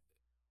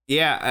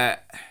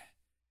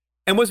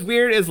and what's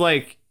weird is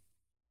like,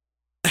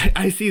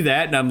 I see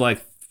that and I'm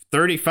like,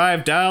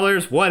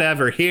 $35,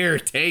 whatever. Here,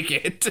 take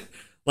it.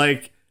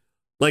 like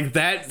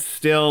that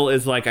still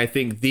is like, I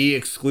think the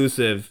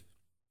exclusive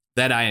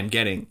that I am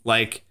getting.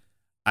 Like,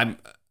 I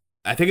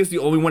think it's the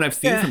only one I've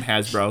seen from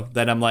Hasbro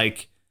that I'm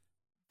like,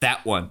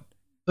 that one.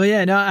 Well,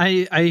 yeah, no,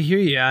 I hear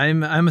you.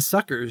 I'm a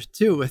sucker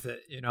too with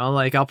it. You know,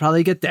 like I'll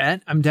probably get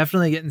that. I'm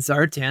definitely getting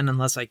Zartan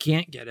unless I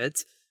can't get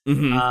it.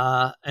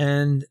 Mm-hmm.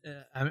 And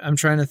I'm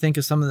trying to think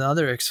of some of the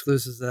other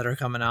exclusives that are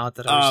coming out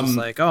that I was just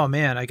like, oh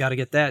man, I got to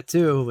get that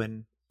too.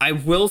 And I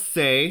will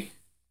say,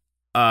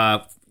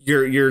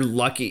 you're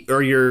lucky,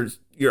 or you're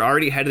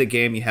already ahead of the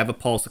game. You have a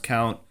Pulse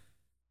account.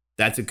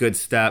 That's a good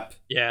step.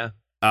 yeah,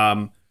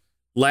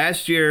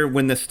 Last year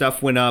when the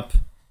stuff went up,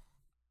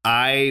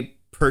 I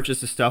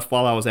purchased the stuff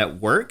while I was at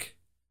work,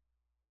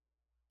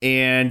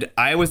 and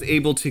I was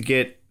able to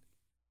get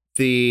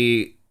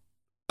the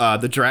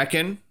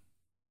Draken,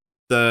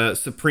 the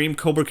Supreme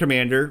Cobra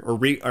Commander,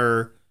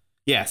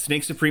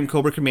 Snake Supreme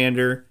Cobra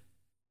Commander,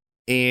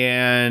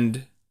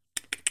 and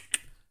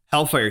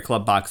Hellfire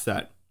Club box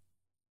set.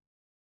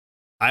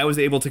 I was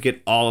able to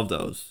get all of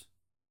those.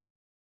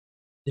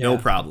 No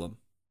problem.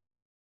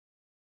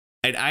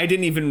 And I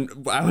didn't even,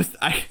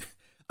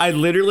 I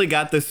literally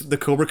got the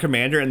Cobra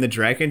Commander and the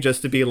Draken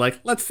just to be like,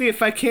 let's see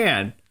if I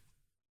can.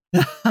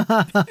 And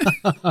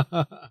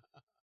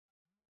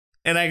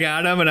I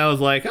got them, and I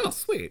was like, oh,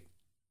 sweet.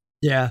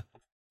 Yeah.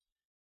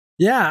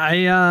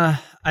 I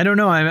don't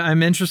know.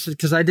 I'm interested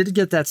because I did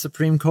get that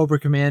Supreme Cobra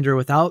Commander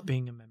without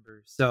being a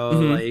member. So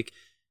like,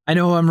 I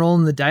know I'm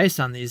rolling the dice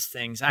on these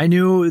things. I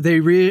knew they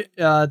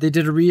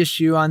did a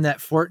reissue on that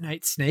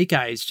Fortnite Snake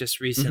Eyes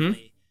just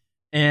recently.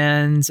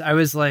 And I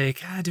was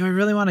like, do I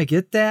really want to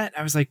get that?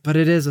 I was like, but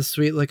it is a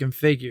sweet looking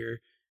figure.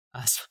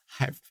 So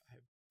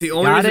The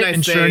only got reason it, I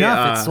and say, sure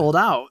enough, it sold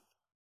out.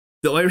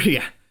 The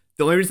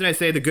The only reason I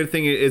say the good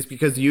thing is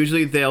because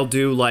usually they'll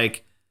do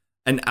like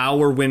an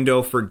hour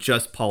window for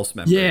just Pulse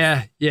members.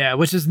 Yeah,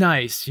 which is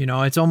nice. You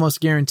know, it's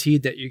almost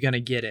guaranteed that you're going to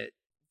get it.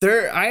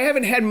 I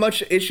haven't had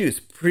much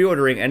issues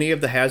pre-ordering any of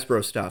the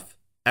Hasbro stuff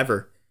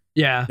ever.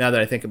 Yeah. Now that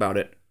I think about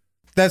it.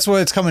 That's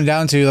what it's coming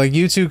down to. Like,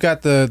 you two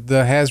got the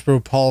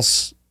Hasbro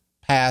Pulse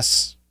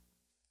Pass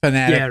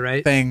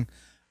fanatic thing.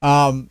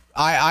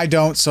 I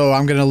don't, so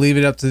I'm going to leave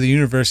it up to the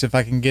universe. If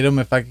I can get them,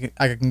 I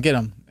can get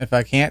them. If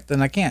I can't,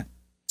 then I can't.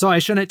 So I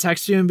shouldn't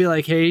text you and be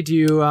like, hey, do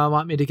you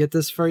want me to get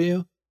this for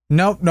you?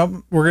 Nope.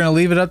 We're going to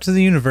leave it up to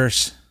the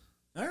universe.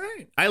 All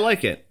right. I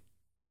like it.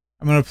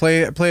 I'm going to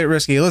play it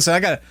risky. Listen, I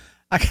got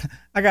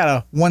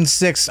a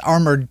 1/6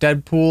 armored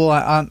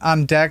Deadpool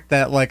on deck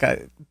that, like,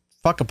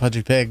 fuck a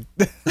Pudgy Pig.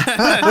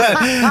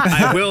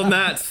 I will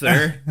not,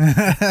 sir.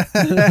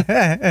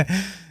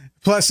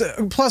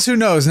 Plus, who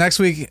knows? Next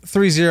week,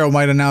 3-0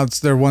 might announce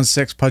their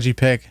 1/6 Pudgy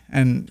Pig,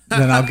 and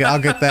then I'll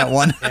get that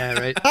one. Yeah,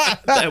 right.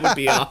 That would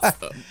be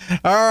awesome.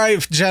 All right,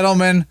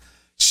 gentlemen,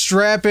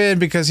 strap in,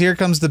 because here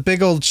comes the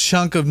big old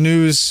chunk of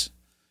news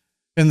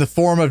in the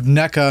form of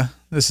NECA.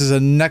 This is a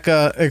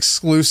NECA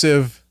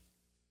exclusive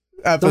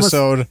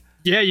episode.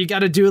 Yeah, you got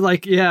to do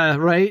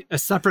a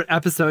separate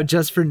episode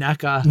just for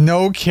NECA.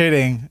 No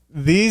kidding.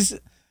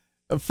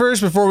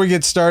 First, before we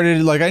get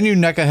started, like, I knew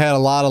NECA had a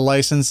lot of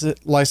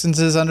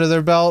licenses under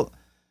their belt,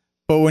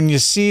 but when you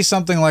see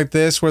something like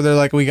this, where they're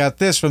like, we got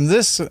this from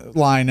this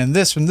line and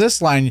this from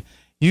this line,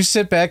 you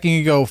sit back and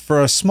you go,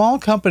 for a small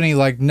company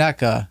like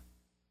NECA,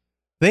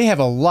 they have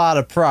a lot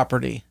of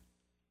property.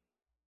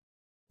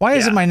 Why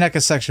isn't my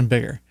NECA section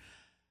bigger?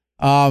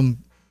 So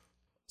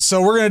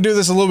we're going to do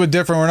this a little bit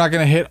different. We're not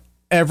going to hit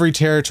every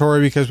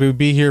territory because we would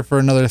be here for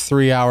another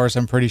 3 hours,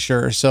 I'm pretty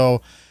sure.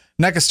 So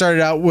NECA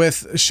started out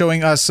with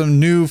showing us some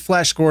new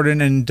Flash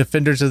Gordon and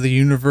Defenders of the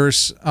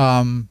Universe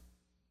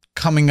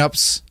coming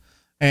ups.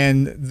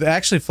 And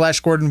actually, Flash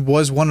Gordon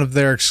was one of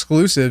their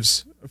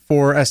exclusives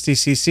for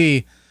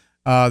SDCC.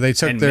 They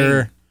took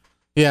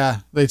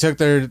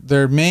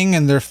their Ming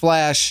and their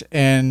Flash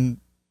and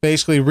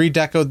basically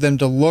redecoed them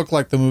to look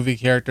like the movie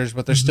characters,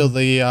 but they're still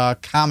the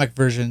comic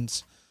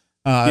versions.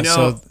 I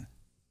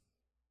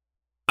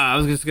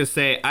was just gonna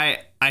say I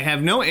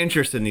have no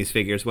interest in these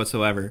figures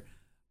whatsoever.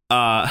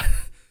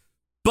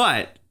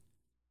 But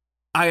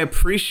I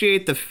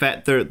appreciate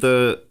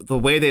the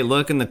way they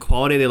look and the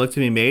quality they look to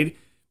be made,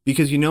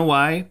 because you know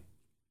why?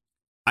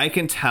 I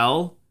can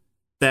tell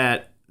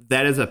that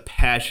is a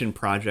passion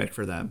project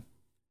for them.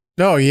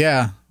 Oh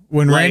yeah.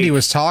 When Randy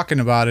was talking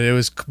about it, it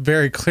was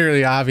very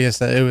clearly obvious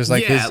that it was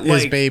like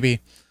his baby.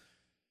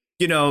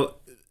 You know,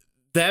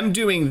 them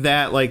doing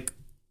that, like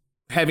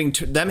having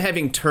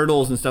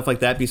turtles and stuff like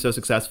that be so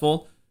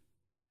successful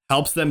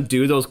helps them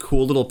do those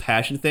cool little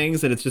passion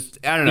things, and it's just,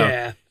 I don't know.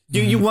 Yeah.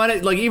 You want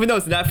it, like, even though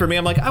it's not for me,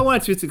 I'm like, I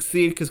want it to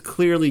succeed because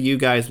clearly you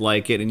guys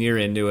like it and you're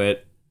into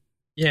it.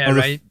 Yeah,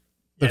 right.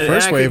 The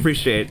first wave, I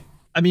appreciate.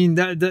 I mean,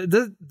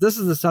 this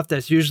is the stuff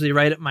that's usually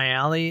right up my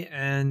alley,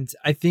 and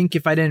I think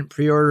if I didn't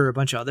pre-order a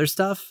bunch of other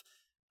stuff,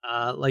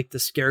 like the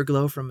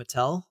Scareglow from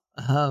Mattel,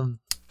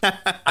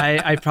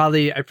 I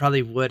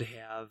probably would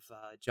have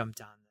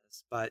jumped on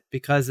this. But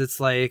because it's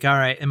like, all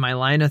right, in my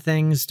line of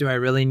things, do I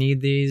really need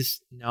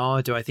these?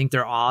 No. Do I think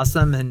they're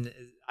awesome? And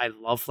I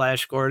love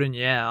Flash Gordon,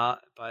 yeah,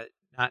 but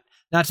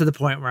not to the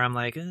point where I'm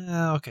like,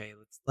 okay,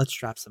 let's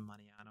drop some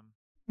money on them.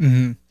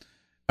 Mm-hmm.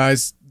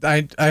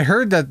 I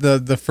heard that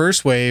the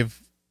first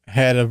wave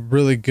had a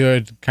really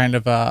good kind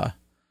of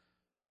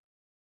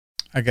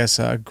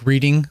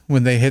greeting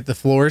when they hit the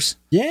floors.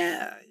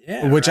 Yeah,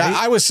 which right?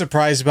 I was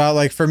surprised about.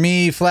 Like, for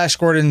me, Flash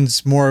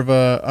Gordon's more of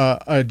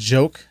a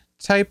joke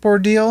type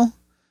ordeal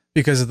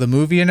because of the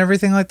movie and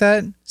everything like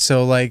that.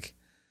 So like,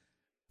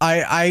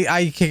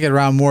 I kick it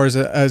around more as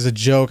a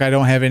joke. I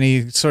don't have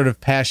any sort of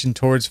passion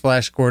towards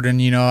Flash Gordon.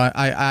 You know,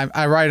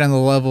 I ride on the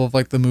level of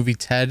like the movie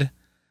Ted.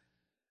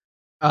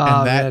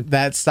 And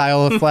that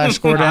style of Flash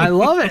Gordon. I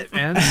love it,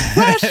 man.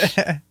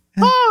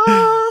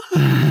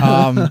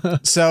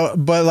 So,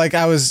 but like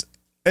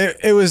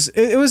it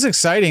was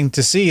exciting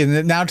to see,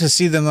 and now to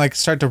see them like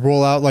start to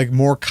roll out like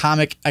more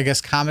comic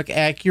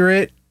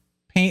accurate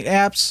paint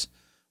apps,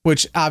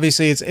 which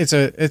obviously it's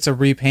a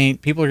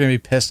repaint. People are gonna be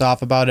pissed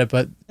off about it,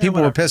 but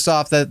people were pissed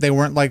off that they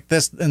weren't like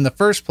this in the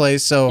first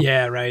place. So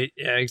yeah, right,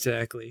 yeah,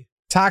 exactly.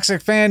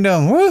 Toxic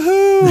fandom,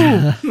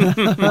 woohoo!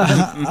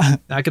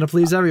 Not gonna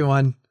please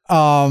everyone.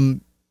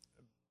 But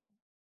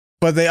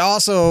they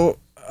also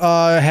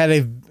had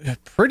a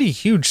pretty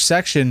huge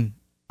section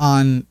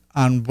on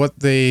what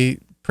they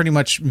pretty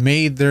much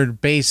made their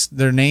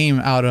name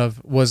out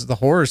of, was the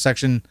horror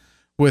section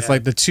with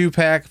like the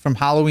 2-pack from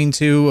Halloween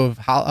 2 of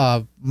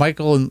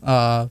Michael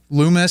and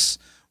Loomis,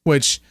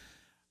 which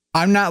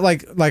I'm not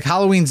like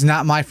Halloween's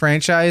not my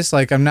franchise.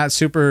 Like, I'm not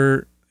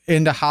super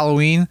into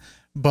Halloween,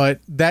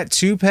 but that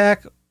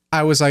 2-pack,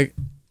 I was like,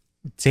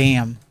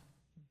 damn.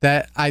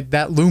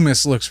 That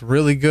Loomis looks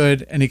really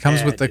good, and he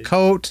comes with the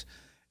coat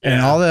and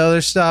all the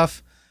other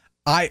stuff.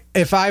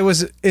 If I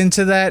was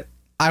into that,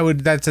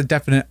 that's a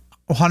definite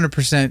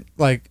 100%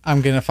 like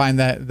I'm gonna find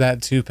that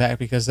 2-pack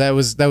because that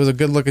was a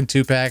good looking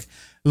 2-pack.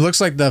 It looks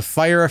like the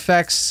fire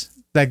effects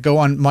that go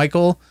on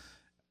Michael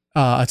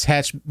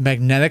attach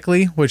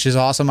magnetically, which is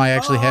awesome. I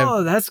actually have.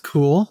 Oh, that's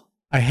cool.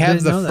 I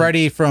have the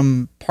Freddy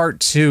from part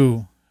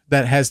 2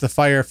 that has the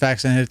fire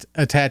effects and it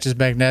attaches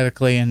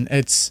magnetically, and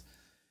it's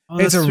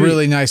a sweet.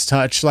 really nice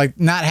touch. Like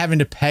not having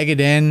to peg it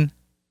in,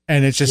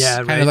 and it's just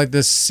kind of like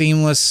this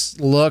seamless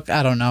look.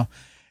 I don't know.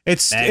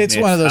 It's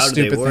one of those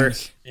stupid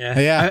things.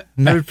 Yeah.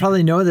 I would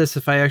probably know this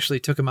if I actually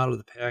took them out of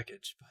the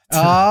package. But,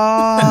 oh.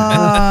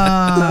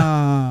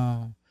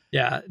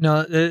 Yeah,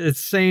 no, it's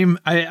same.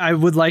 I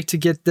would like to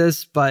get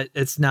this, but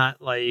it's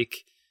not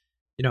like,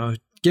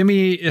 give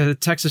me a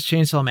Texas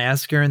Chainsaw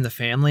Massacre and the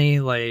family.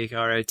 Like,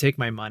 all right, take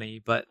my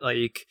money. But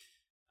like,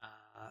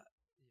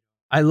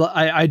 I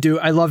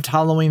loved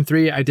Halloween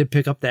 3. I did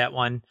pick up that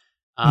one.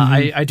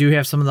 I do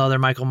have some of the other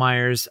Michael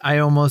Myers. I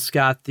almost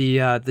got the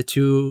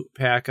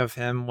 2-pack of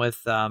him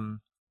with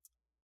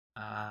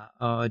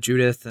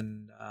Judith,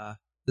 and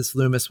this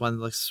Loomis one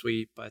looks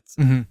sweet. But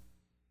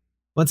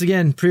once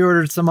again,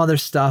 pre-ordered some other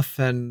stuff,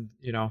 and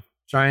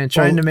trying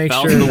to make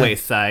fell sure to the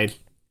wayside.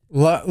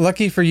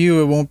 Lucky for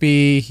you, it won't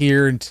be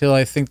here until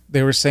I think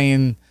they were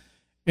saying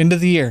end of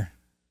the year.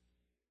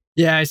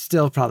 Yeah, I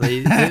still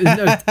probably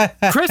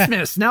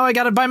Christmas. Now I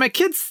got to buy my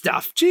kids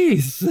stuff.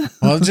 Jeez.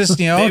 Well, just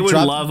they would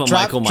love a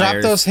Michael Myers.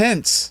 Drop those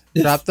hints.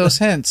 Drop those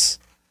hints.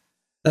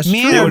 That's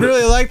Man, true. I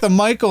really like the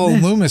Michael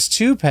Loomis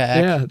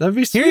 2-pack. Yeah, that'd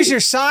be sweet. Here's your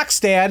socks,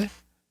 Dad.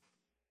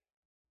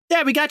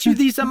 Yeah, we got you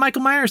these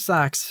Michael Myers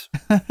socks.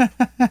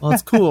 Well,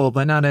 it's cool,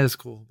 but not as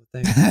cool.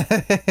 But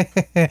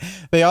thanks.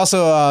 They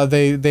also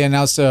they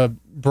announced a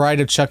Bride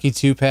of Chucky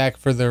 2-pack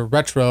for their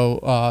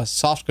retro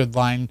soft good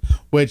line,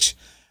 which.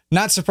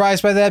 Not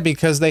surprised by that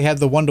because they had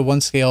the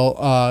 1-to-1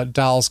 scale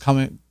dolls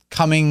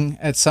coming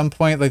at some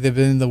point. Like they've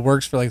been in the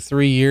works for like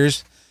 3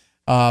 years.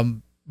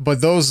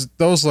 But those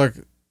look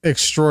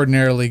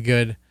extraordinarily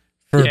good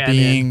for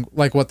being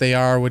like what they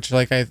are, which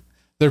like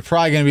they're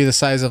probably going to be the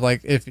size of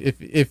like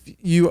if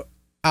you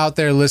out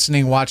there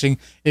listening, watching,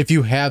 if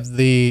you have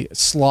the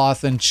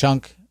Sloth and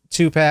Chunk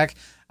 2-pack,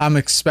 I'm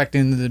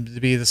expecting them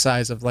to be the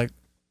size of like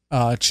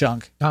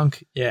Chunk.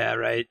 Chunk, yeah,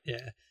 right,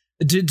 yeah.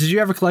 Did you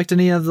ever collect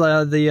any of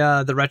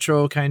the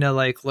retro kind of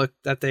like look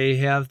that they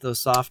have, those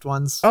soft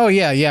ones? Oh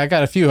yeah, I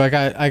got a few. I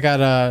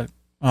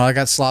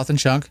got Sloth and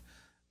Chunk.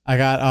 I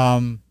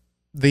got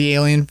the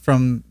alien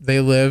from They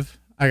Live.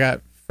 I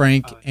got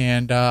Frank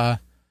and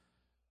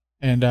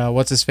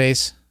what's his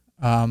face?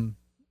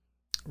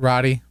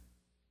 Roddy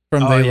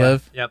from They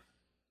Live. Yep.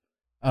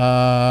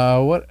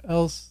 What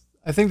else?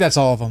 I think that's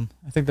all of them.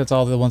 I think that's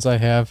all the ones I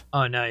have.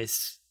 Oh,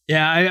 nice.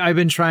 Yeah, I've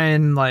been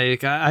trying,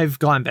 like, I've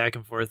gone back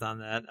and forth on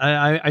that.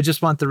 I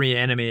just want the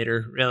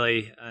Reanimator,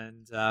 really,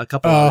 and a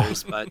couple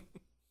others, but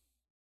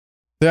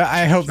yeah,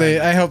 I hope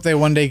they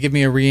one day give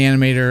me a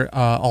Reanimator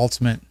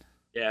Ultimate.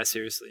 Yeah,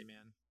 seriously, man.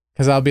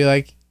 Because I'll be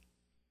like,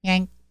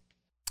 yank.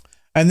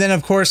 And then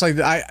of course, like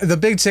the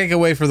big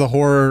takeaway for the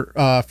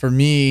horror for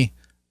me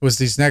was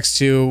these next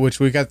two, which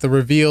we got the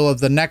reveal of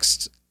the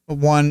next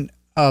one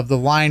of the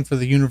line for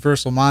the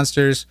Universal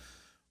Monsters,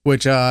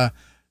 which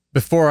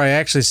before I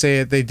actually say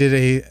it, they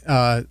did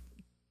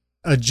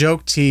a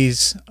joke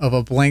tease of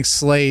a blank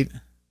slate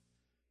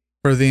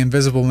for the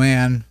Invisible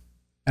Man,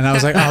 and I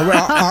was like,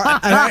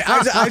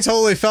 I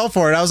totally fell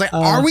for it. I was like,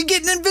 are we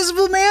getting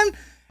Invisible Man?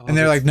 And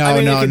they're like, no.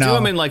 They could do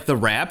them in like the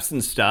wraps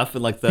and stuff,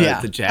 and like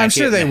the jacket. I'm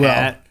sure they will.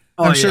 Hat.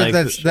 I'm sure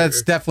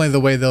that's definitely the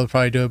way they'll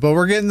probably do it. But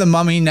we're getting the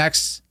Mummy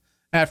next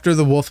after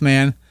the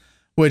Wolfman,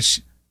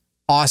 which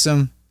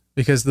awesome,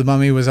 because the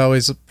Mummy was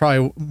always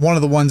probably one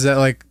of the ones that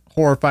like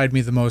horrified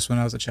me the most when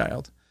I was a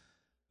child.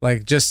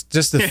 Like just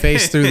the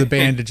face through the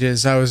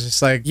bandages. I was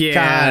just like,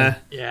 God.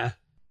 Yeah.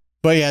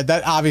 But yeah,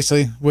 that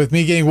obviously with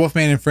me getting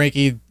Wolfman and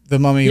Frankie, the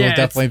Mummy will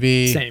definitely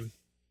be same.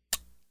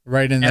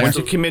 Right in there. Once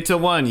you commit to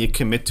one, you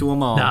commit to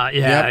them all.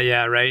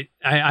 Yeah, right.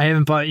 I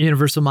haven't bought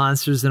Universal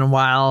Monsters in a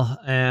while,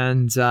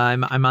 and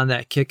I'm on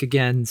that kick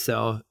again.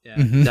 So yeah,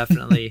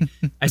 definitely.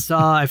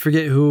 I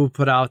forget who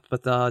put out,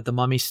 but the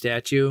Mummy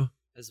statue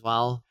as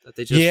well that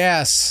they just.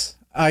 Yes,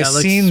 I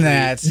seen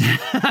that.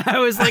 I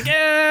was like,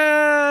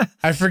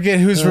 I forget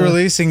who's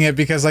releasing it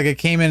because like it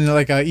came in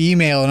like an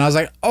email, and I was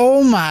like,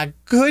 oh my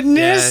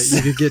goodness. Yeah,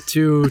 you could get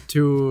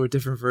two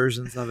different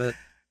versions of it.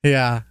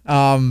 Yeah.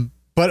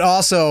 But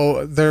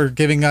also, they're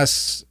giving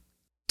us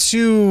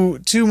two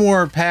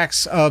more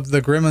packs of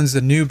the Gremlins,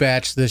 the new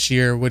batch this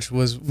year, which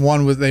was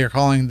one what they are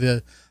calling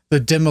the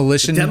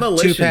Demolition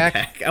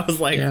 2-pack. I was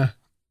like,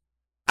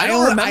 I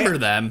don't remember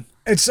them.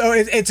 It's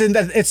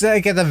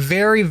like at the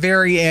very,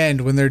 very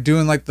end when they're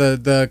doing like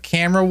the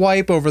camera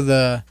wipe over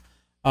the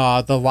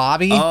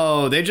lobby.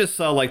 Oh, they just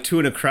saw like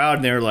two in a crowd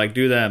and they were like,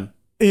 do them.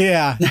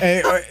 Yeah,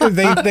 they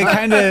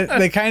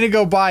kind of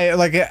go by it.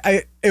 Like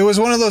it was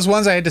one of those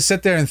ones I had to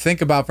sit there and think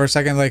about for a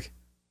second. Like,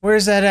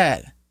 where's that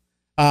at?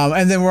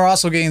 And then we're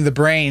also getting the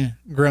Brain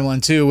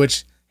Gremlin too,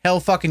 which hell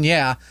fucking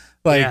yeah.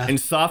 Like in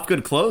soft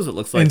good clothes, it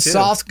looks like. In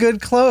soft good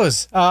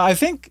clothes. I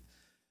think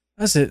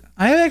That's it.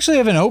 I actually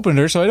haven't opened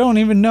her, so I don't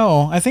even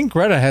know. I think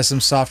Greta has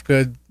some soft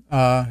good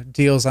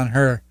deals on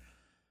her.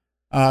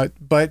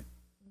 But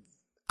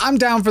I'm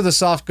down for the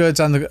soft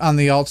goods on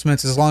the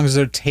ultimates as long as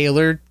they're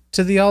tailored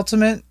to the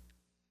ultimate,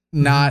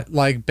 not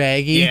like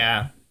baggy.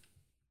 Yeah.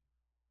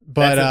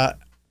 But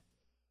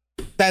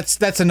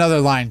that's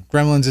another line.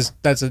 Gremlins is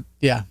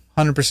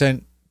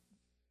 100%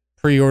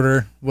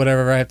 pre-order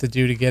whatever I have to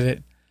do to get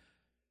it.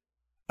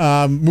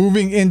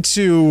 Moving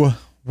into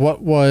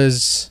what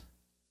was,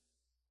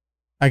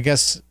 I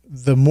guess,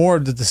 the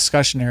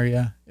discussion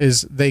area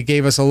is they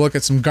gave us a look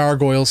at some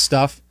gargoyle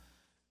stuff.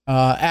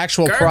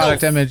 Actual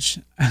product images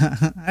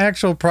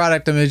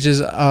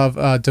of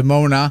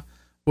Demona,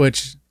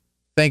 which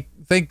thank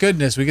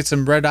goodness we get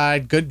some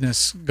red-eyed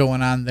goodness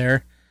going on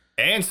there.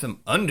 And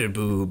some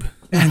underboob.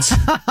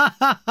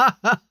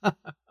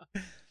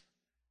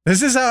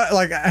 This is how,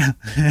 like,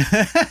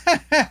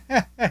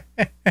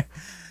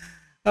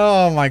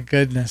 oh my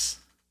goodness.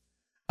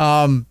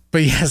 But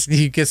yes,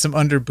 you get some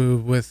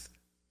underboob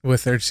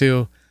with her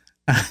too.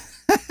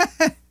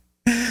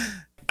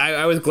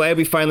 I was glad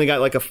we finally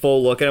got like a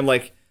full look, and I'm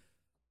like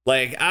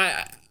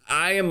I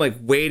am like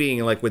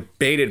waiting like with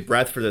bated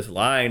breath for this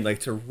line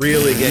like to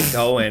really get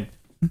going.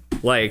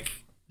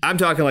 Like I'm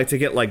talking like to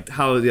get like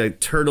how like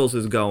Turtles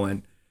is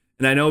going,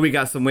 and I know we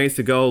got some ways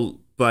to go,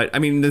 but I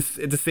mean this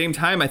at the same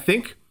time I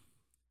think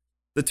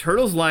the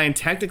Turtles line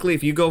technically,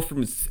 if you go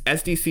from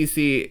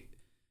SDCC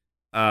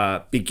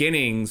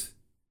beginnings,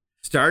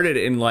 started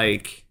in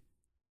like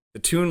the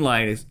Toon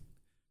line is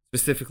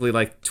specifically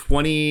like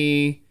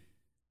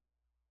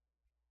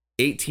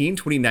 2018,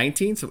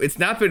 2019, so it's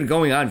not been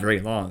going on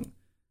very long.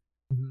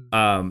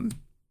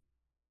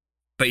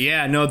 But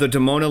yeah, no, the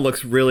Demona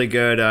looks really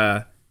good.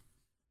 I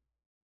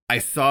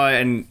saw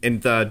in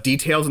the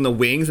details in the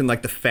wings and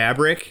like the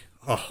fabric.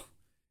 Oh,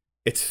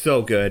 it's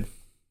so good.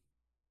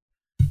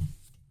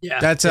 Yeah,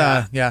 that's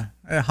 100%.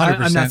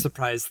 I'm not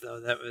surprised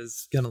though. That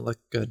was gonna look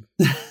good.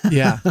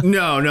 Yeah.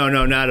 No,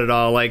 not at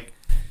all. Like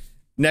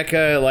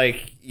NECA,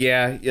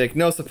 like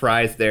no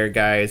surprise there,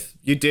 guys.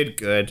 You did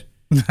good.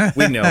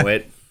 We know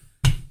it.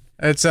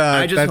 It's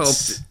I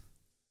just hoped.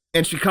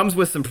 And she comes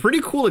with some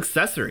pretty cool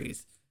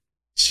accessories.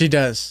 She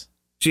does.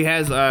 She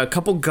has a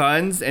couple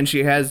guns, and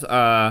she has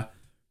her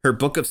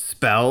book of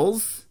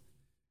spells,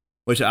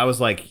 which I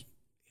was like,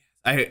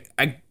 and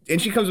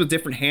she comes with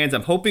different hands.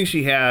 I'm hoping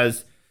she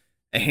has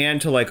a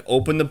hand to like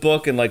open the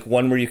book and like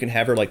one where you can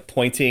have her like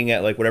pointing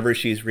at like whatever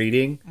she's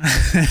reading.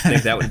 I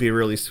think that would be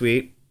really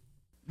sweet.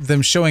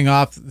 Them showing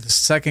off the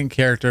second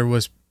character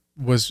was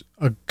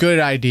a good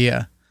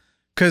idea.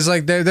 Because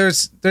like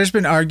there's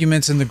been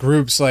arguments in the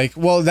groups like,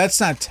 well, that's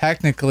not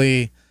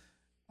technically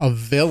a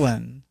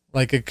villain.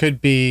 Like it could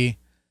be,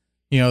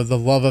 the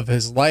love of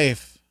his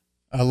life,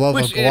 a love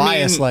of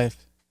Goliath's life.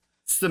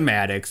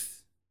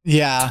 Semantics.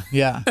 Yeah.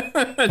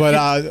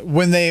 But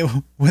when they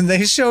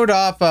showed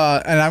off,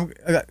 and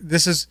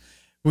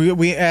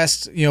we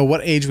asked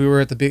what age we were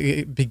at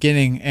the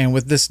beginning, and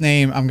with this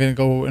name, I'm gonna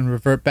go and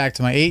revert back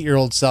to my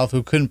 8-year-old self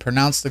who couldn't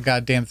pronounce the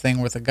goddamn thing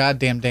with a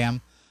goddamn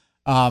damn.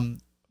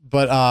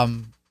 But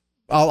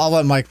I'll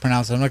let Mike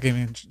pronounce it. I'm not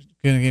gonna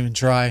even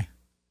try.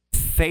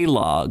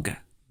 Thailog.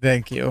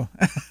 Thank you.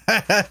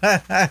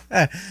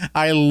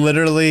 I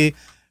literally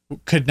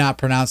could not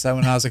pronounce that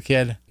when I was a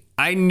kid.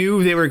 I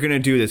knew they were gonna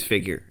do this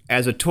figure.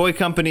 As a toy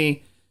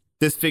company,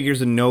 this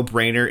figure's a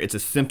no-brainer. It's a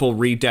simple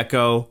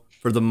redeco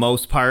for the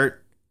most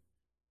part.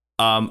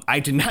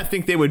 I did not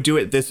think they would do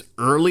it this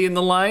early in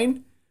the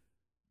line.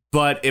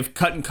 But if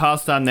cutting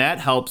costs on that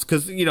helps,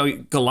 because,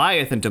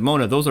 Goliath and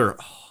Demona, those are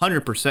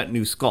 100%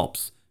 new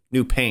sculpts,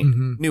 new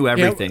paint, new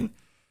everything. Yeah.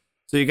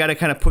 So you got to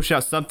kind of push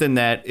out something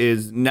that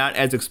is not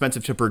as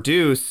expensive to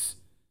produce.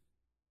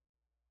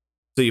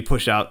 So you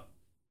push out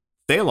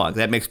Thailog.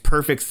 That makes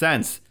perfect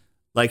sense.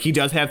 Like, he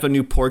does have the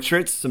new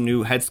portraits, some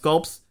new head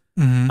sculpts.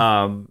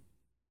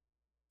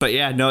 But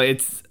yeah, no,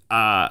 it's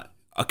a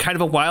kind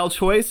of a wild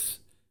choice,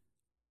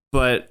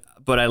 but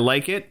I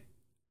like it.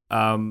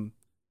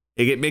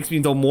 It makes me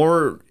the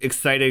more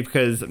excited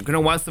because I'm going to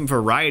want some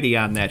variety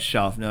on that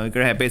shelf. Now, I'm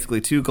going to have basically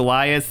 2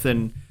 Goliaths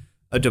and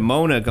a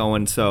Demona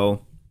going,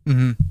 so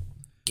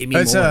give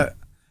me more.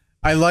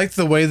 I liked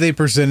the way they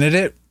presented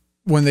it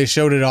when they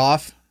showed it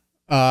off.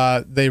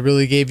 They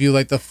really gave you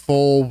like the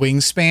full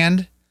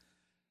wingspan,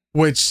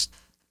 which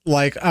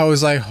like I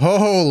was like,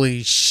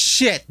 holy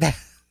shit, that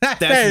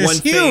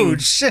is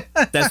huge.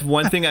 That's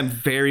one thing I'm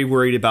very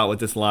worried about with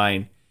this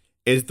line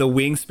is the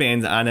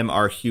wingspans on them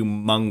are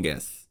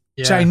humongous.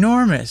 Yeah.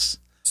 Ginormous.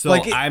 So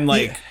I'm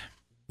like,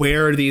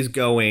 where are these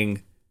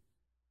going?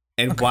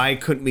 And why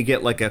couldn't we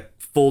get like a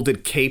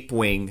folded cape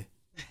wing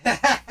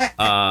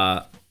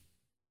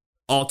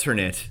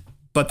alternate?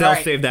 But they'll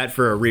save that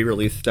for a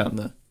re-release down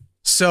the.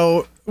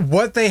 So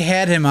what they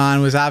had him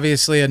on was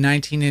obviously a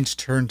 19-inch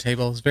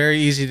turntable. It's very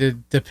easy to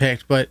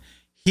depict, but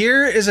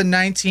here is a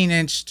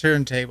 19-inch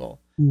turntable.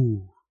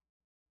 Ooh.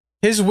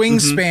 His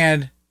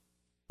wingspan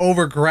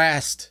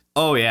overgrassed.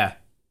 Oh yeah.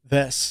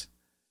 This.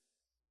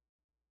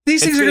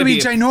 These things are going to be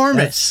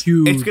ginormous.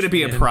 Huge, it's going to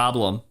be a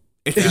problem.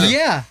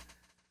 Yeah.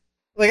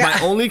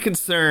 Like My only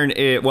concern,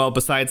 well,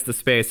 besides the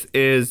space,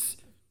 is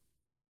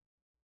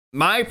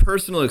my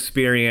personal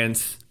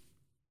experience.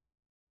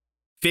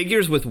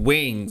 Figures with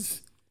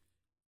wings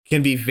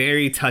can be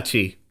very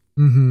touchy.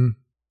 Mm-hmm.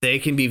 They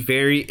can be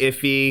very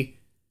iffy.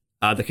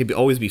 They could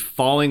always be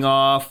falling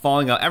off.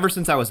 Ever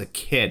since I was a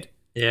kid.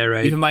 Yeah,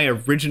 right. Even my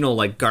original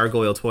like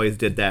gargoyle toys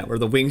did that, where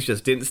the wings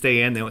just didn't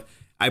stay in.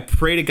 I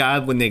pray to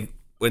God when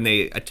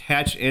they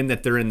attach in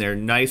that they're in there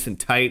nice and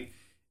tight,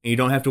 and you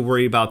don't have to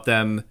worry about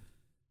them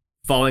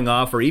falling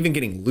off or even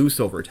getting loose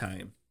over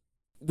time.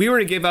 We were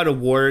to give out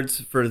awards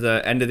for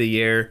the end of the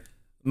year.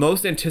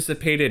 Most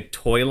anticipated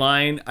toy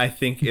line, I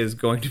think, is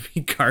going to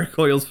be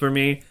gargoyles for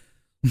me.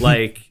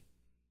 Like,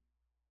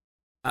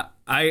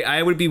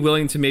 I would be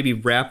willing to maybe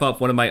wrap up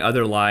one of my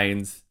other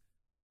lines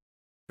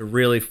to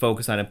really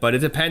focus on it, but it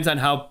depends on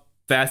how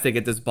fast they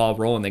get this ball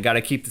rolling. They got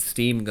to keep the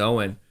steam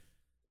going.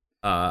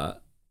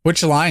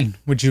 which line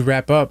would you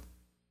wrap up?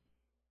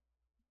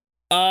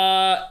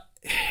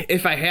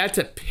 If I had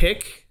to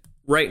pick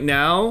right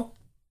now,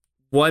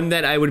 one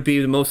that I would be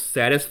the most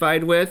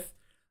satisfied with,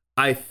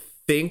 I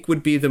think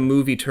would be the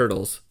movie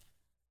Turtles.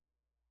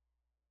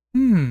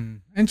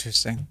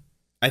 Interesting.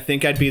 I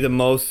think I'd be the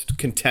most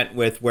content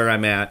with where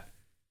I'm at.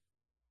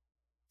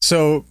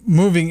 So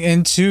moving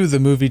into the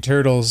movie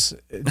Turtles,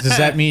 does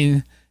that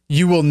mean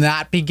you will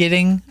not be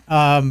getting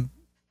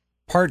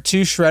part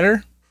 2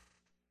 Shredder?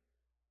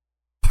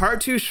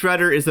 Part 2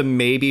 Shredder is a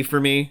maybe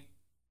for me.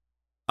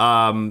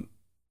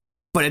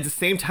 But at the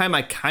same time,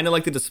 I kind of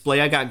like the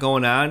display I got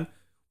going on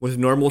with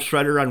normal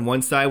Shredder on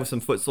one side with some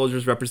foot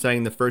soldiers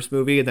representing the first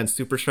movie, and then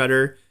Super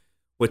Shredder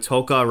with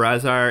Tokka,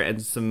 Razar,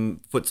 and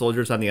some foot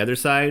soldiers on the other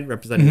side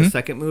representing the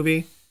second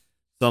movie.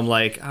 So I'm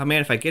like, oh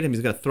man, if I get him,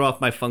 he's going to throw off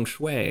my feng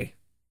shui.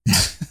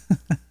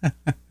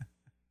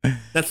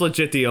 That's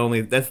legit the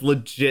only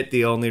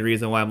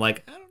reason why I'm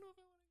like, I don't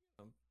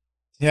know.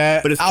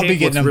 Yeah, But his I'll be cape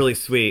getting looks him. really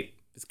sweet.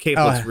 His cape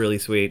looks really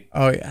sweet.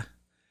 Oh yeah,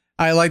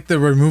 I like the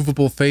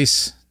removable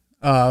face.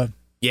 Yeah,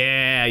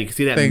 you can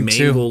see that Thing,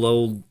 too. mangled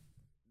old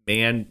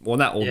man. Well,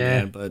 not old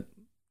man, but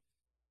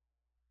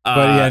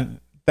yeah,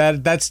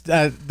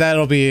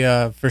 that'll be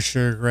for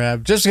sure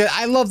grab. Just because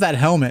I love that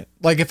helmet.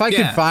 Like if I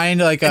could find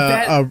like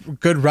a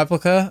good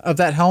replica of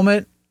that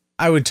helmet,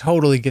 I would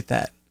totally get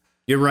that.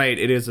 You're right.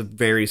 It is a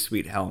very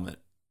sweet helmet.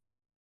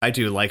 I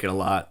do like it a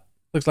lot.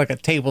 Looks like a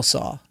table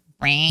saw.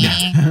 But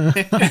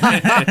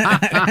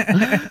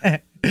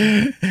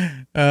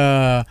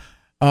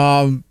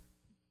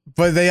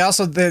they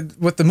also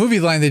did with the movie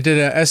line. They did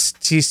a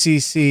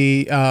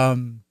STCC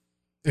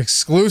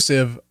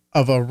exclusive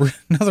of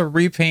another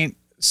repaint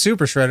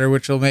Super Shredder,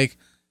 which will make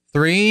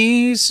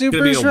 3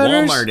 Super It's Shredders.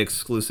 gonna be a Walmart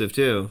exclusive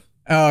too.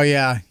 Oh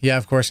yeah,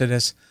 of course it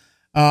is.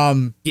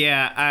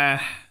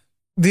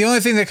 The only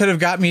thing that could have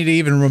got me to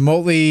even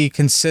remotely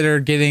consider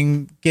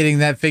getting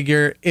that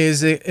figure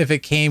is if it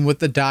came with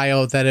the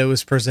dial that it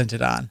was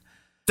presented on.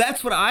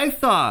 That's what I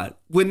thought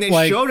when they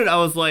showed it. I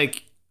was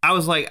like,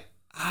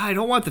 I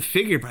don't want the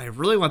figure, but I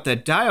really want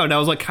that Dio. And I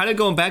was like, kind of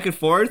going back and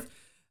forth.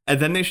 And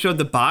then they showed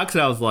the box,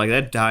 and I was like,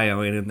 that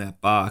Dio ain't in that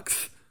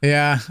box.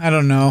 Yeah, I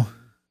don't know.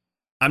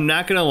 I'm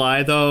not gonna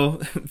lie though,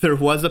 there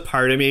was a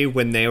part of me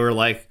when they were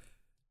like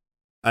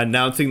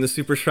announcing the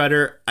Super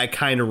Shredder, I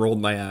kind of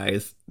rolled my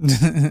eyes.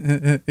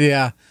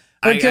 Yeah,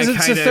 because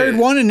it's the third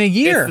one in a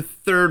year. It's the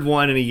third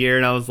one in a year,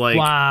 and I was like,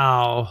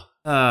 wow.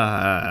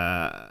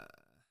 I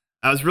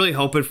was really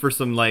hoping for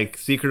some like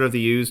Secret of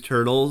the Ooze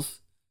Turtles.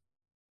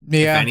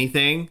 Yeah. If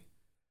anything.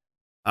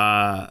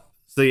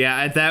 So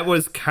yeah, that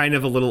was kind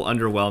of a little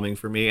underwhelming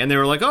for me. And they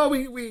were like, oh,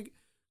 we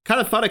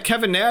kind of thought of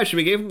Kevin Nash and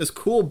we gave him this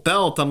cool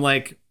belt. I'm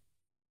like,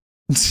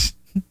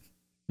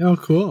 oh,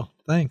 cool.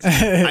 Thanks.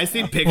 I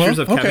see pictures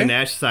of Kevin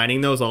Nash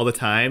signing those all the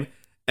time.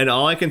 And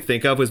all I can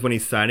think of was when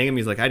he's signing them,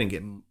 he's like, I didn't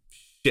get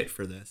shit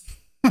for this.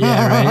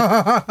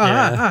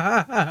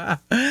 Yeah,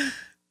 right.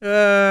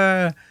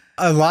 Yeah.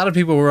 A lot of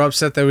people were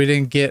upset that we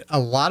didn't get a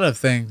lot of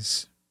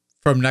things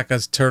from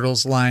NECA's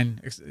Turtles line.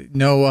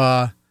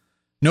 No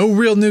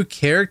real new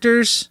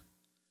characters.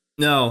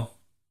 No.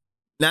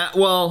 Not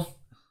well.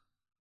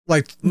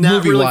 Like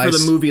not really movie-wise. for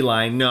the movie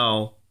line,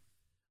 no.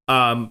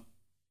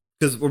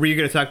 Because were you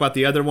going to talk about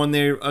the other one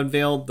they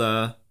unveiled,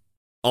 the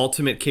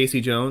Ultimate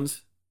Casey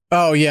Jones?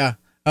 Oh yeah,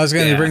 I was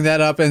going to bring that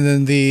up, and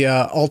then the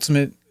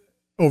Ultimate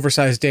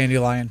Oversized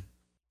Dandelion.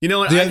 You know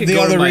what? The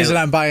other reason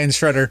I'm buying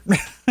Shredder.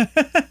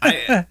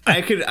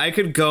 I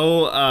could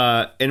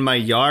go in my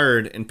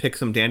yard and pick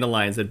some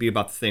dandelions that'd be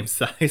about the same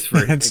size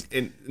for it,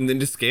 and then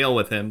just scale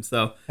with him.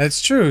 So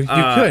that's true. You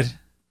could.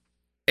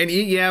 And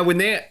yeah, when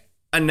they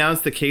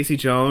announced the Casey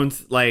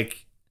Jones,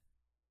 like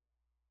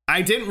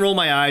I didn't roll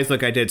my eyes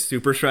like I did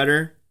Super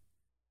Shredder,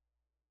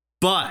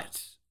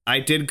 but I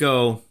did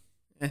go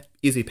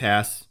easy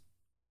pass.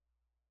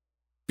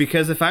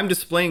 Because if I'm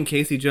displaying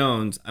Casey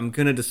Jones, I'm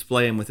gonna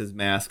display him with his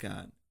mask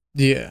on.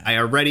 Yeah. I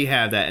already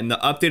have that, and the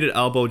updated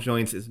elbow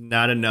joints is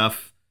not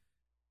enough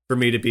for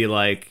me to be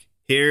like,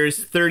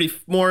 here's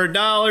 $30 more,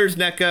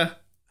 NECA.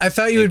 I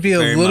thought you would be a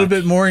very little much.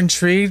 bit more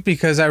intrigued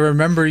because I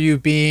remember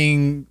you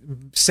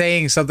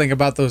saying something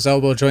about those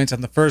elbow joints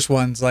on the first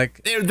ones.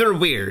 Like They're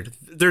weird.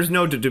 There's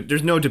no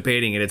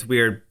debating it. It's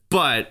weird,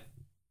 but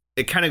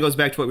it kind of goes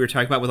back to what we were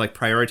talking about with like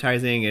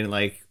prioritizing and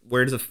like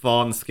where does it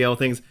fall on the scale of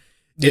things.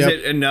 Is Yep.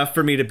 it enough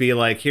for me to be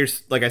like,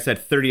 here's, like I said,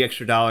 $30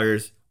 extra,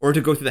 or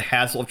to go through the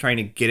hassle of trying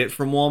to get it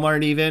from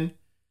Walmart even?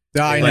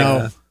 I Like,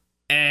 know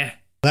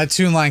that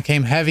tune line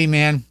came heavy,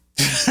 man.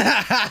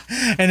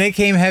 And it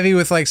came heavy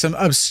with like some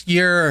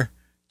obscure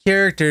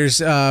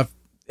characters.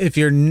 If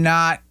you're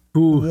not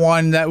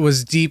one that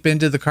was deep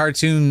into the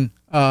cartoon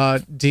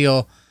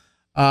deal,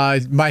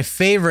 my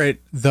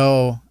favorite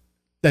though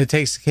that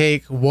takes the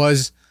cake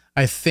was,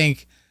 I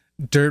think,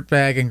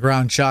 Dirtbag and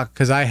Ground Chuck,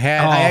 because I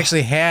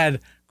actually had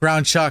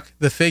Ground Chuck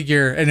the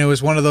figure, and it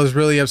was one of those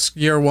really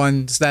obscure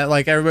ones that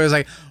like everybody was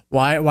like,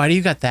 why do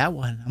you got that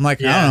one? I'm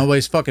like, I don't know, but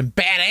he's fucking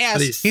badass.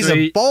 But He's a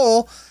sweet.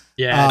 bull.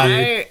 Yeah,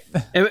 dude.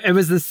 It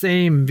was the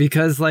same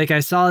because like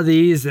I saw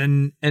these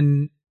and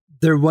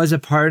there was a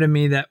part of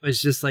me that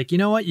was just like, you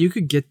know what, you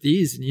could get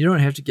these and you don't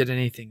have to get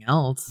anything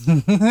else.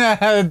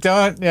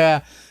 Don't.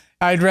 Yeah,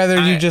 I'd rather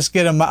you just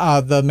get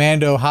the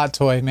Mando hot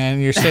toy, man.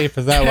 You're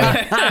safer that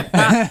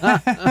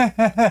way.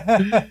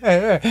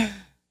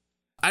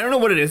 I don't know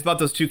what it is about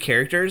those two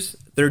characters.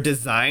 Their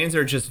designs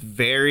are just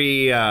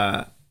very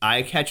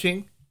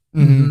eye-catching.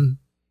 Mm-hmm.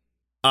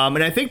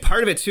 And I think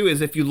part of it too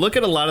is if you look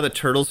at a lot of the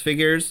Turtles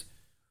figures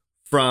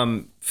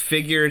from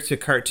figure to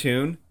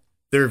cartoon,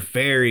 they're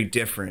very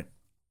different.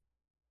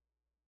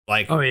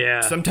 Like, Oh,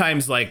 yeah.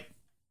 sometimes like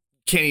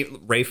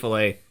Ray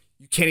Fillet,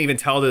 you can't even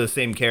tell they're the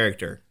same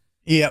character.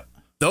 Yep.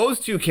 Those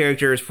two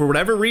characters, for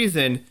whatever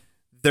reason,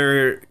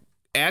 their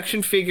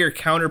action figure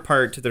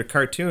counterpart to their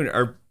cartoon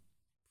are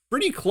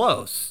pretty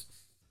close.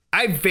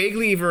 I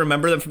vaguely even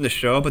remember them from the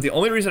show, but the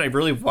only reason I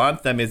really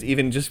want them is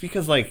even just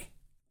because like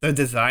the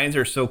designs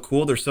are so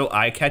cool, they're so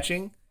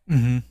eye-catching.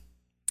 Mm-hmm.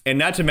 And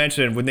not to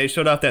mention, when they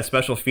showed off that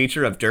special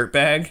feature of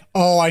Dirtbag,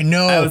 Oh, I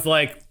know. I was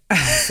like,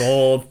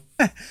 sold.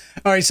 All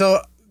right,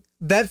 so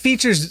that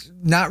feature's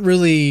not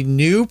really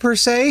new per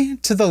se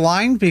to the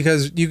line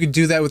because you could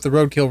do that with the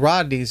Roadkill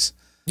Rodneys.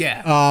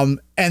 Yeah. And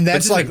But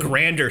that's just like a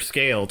grander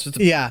scale, just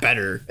Yeah.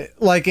 better.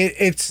 like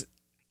it's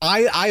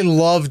I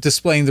love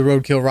displaying the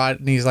Roadkill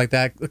Rodneys like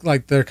that,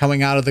 like they're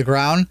coming out of the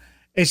ground.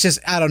 It's just,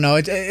 I don't know,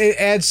 it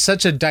adds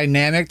such a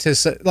dynamic to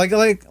like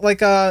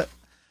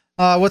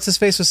what's his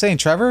face was saying,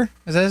 Trevor,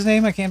 is that his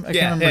name? I can't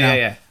remember now.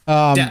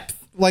 Yeah.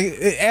 Depth. Like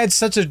it adds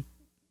such a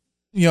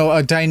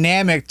a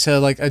dynamic to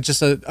like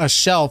just a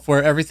shelf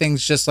where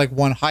everything's just like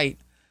one height.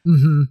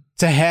 Mm-hmm.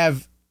 To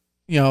have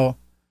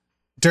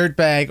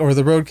Dirtbag or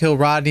the Roadkill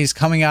Rodneys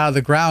coming out of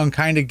the ground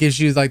kind of gives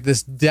you like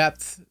this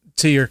depth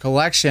to your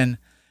collection.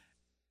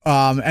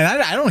 And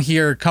I don't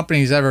hear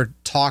companies ever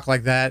talk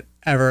like that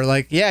ever.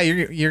 Like, yeah,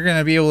 you're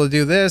gonna be able to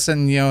do this,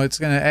 and it's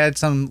gonna add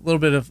some little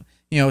bit of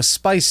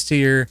spice to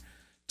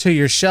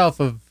your shelf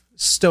of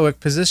stoic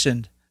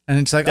positioned. And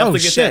it's like, Definitely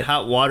oh get shit, that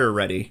hot water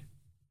ready.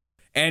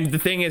 And the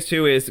thing is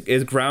too is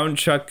Ground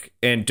Chuck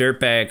and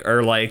Dirtbag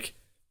are like,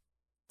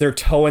 they're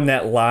towing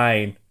that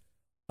line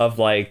of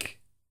like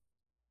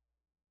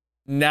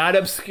not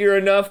obscure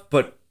enough,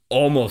 but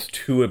almost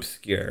too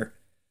obscure.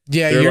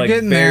 yeah, They're you're like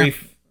getting very, there.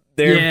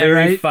 they're Yeah, very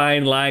right?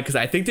 fine line because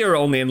I think they were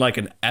only in like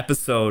an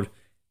episode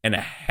and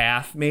a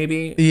half,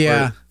 maybe.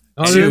 Yeah.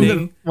 Or Oh, they're in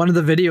ending. one of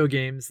the video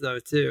games though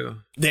too.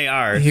 They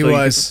are. He so you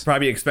was. could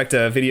probably expect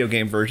a video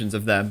game versions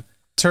of them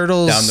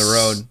Turtles down the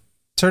road.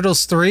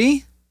 Turtles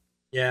 3.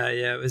 Yeah,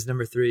 it was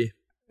number 3.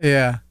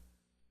 Yeah.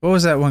 What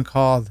was that one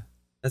called?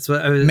 That's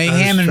what I was.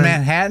 Mayhem in trying-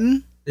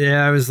 Manhattan.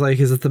 Yeah, I was like,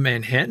 is it the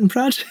Manhattan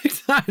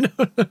Project? I don't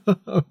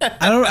know.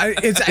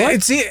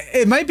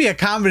 It might be a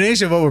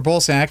combination of what we're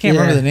both saying. I can't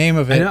remember the name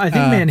of it. I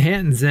think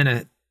Manhattan's in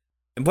it.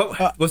 And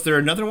what was there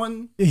another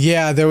one?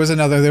 Yeah, there was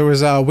another. There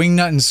was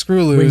Wingnut and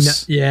Screw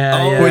Loose.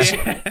 Yeah. Which-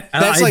 yeah.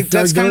 That's like-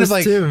 dug that's kind of those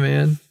like- too,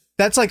 man.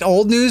 That's like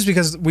old news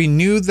because we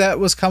knew that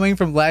was coming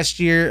from last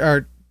year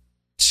or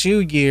 2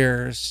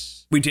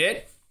 years. We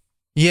did.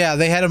 Yeah,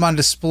 they had them on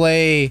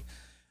display.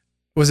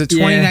 Was it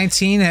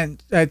 2019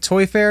 at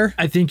Toy Fair?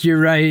 I think you're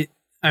right.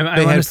 I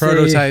They wanna had say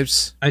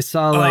prototypes. I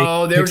saw like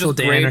Oh, they were Pixel just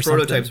Dan great or something.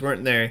 prototypes,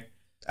 weren't they?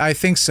 I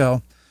think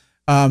so.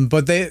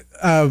 But they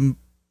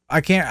I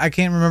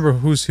can't remember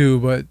who's who,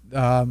 but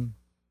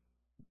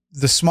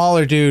the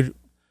smaller dude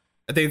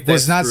I think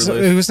was not that's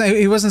Screwloose.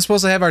 he wasn't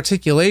supposed to have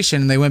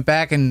articulation. They went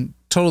back and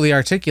totally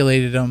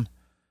articulated him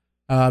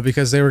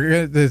because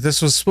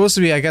this was supposed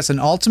to be, I guess, an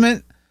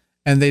ultimate,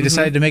 and they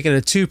decided to make it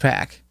a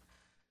 2-pack.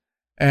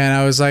 And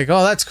I was like,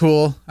 oh, that's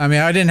cool. I mean,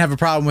 I didn't have a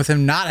problem with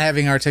him not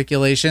having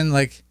articulation.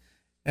 Like,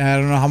 I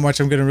don't know how much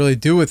I'm going to really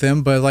do with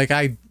him, but like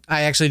I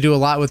actually do a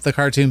lot with the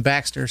cartoon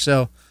Baxter,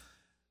 so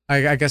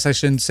I guess I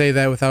shouldn't say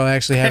that without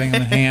actually having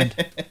him in hand.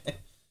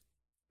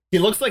 He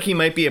looks like he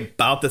might be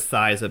about the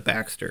size of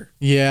Baxter.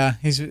 Yeah,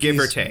 he's Give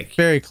or take.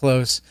 very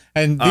close.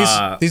 And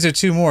these are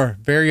 2 more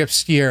very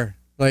obscure,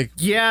 like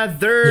Yeah,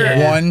 they're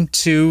Yeah.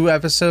 1-2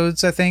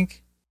 episodes, I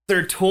think.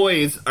 their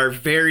toys are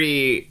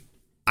very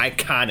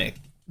iconic.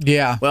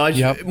 Yeah. Well,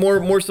 Yep.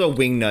 more so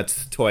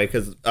Wingnuts toy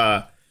because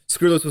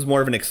Screwless was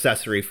more of an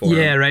accessory for him.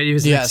 Yeah, right. He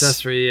was an Yes.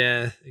 accessory.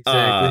 Yeah,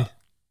 exactly.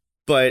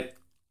 But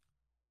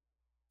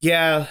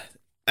yeah,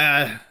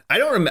 I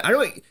don't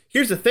remember.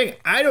 Here's the thing: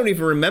 I don't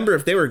even remember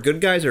if they were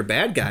good guys or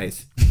bad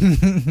guys.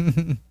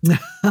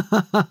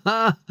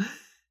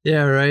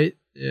 Yeah, right.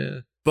 Yeah.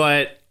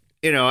 But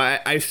you know,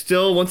 I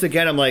still, once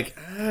again, I'm like,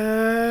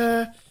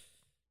 and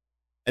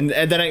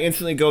then I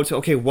instantly go to,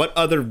 okay, what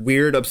other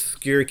weird,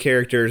 obscure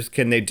characters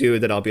can they do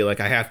that I'll be like,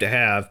 I have to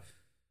have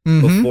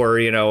before,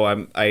 you know,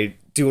 I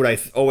do what I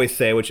always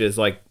say, which is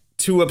like,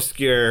 too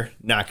obscure,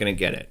 not gonna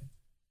get it.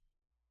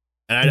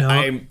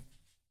 And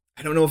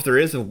I don't know if there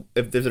is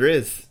if there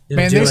is. You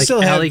Man, do they like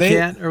still have- Alley they-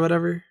 Cat or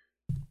whatever.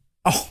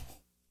 Oh,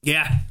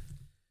 Yeah.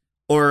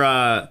 Or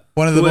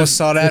one of the who most is-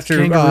 sought after.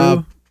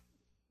 Kangaroo.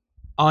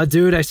 Oh,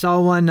 dude, I saw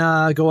one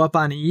go up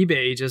on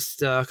eBay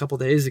just a couple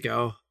days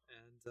ago.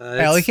 And,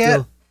 it's Alley Cat?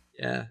 still-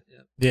 yeah,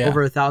 Yeah.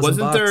 over $1,000.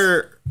 wasn't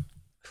there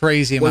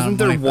Crazy amount wasn't of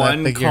there money for that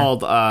one figure.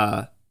 called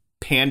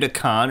Panda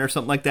Con or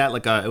something like that?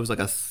 Like it was like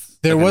a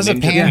There like was a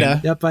ninja panda.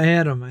 thing. Yep, I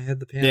had them. I had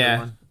the panda Yeah.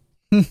 one.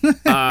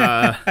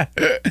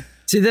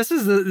 See, this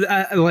is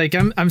like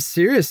I'm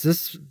serious.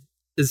 This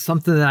is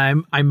something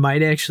that I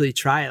might actually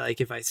try. Like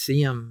if I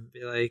see them,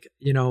 be like,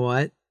 you know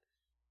what,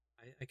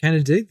 I kind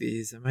of dig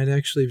these. I might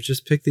actually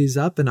just pick these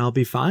up, and I'll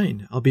be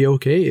fine. I'll be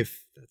okay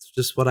if that's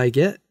just what I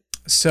get.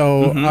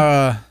 So,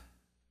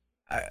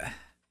 I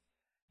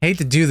hate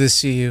to do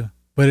this to you,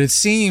 but it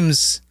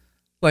seems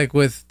like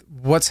with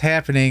what's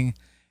happening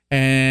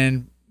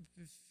and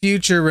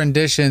future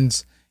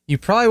renditions, you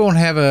probably won't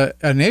have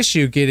an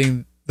issue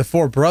getting the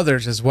Four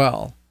Brothers as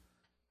well.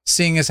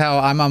 Seeing as how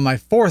I'm on my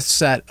 4th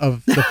set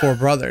of the Four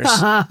Brothers.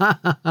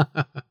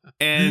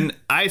 And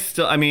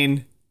I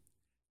mean,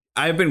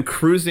 I've been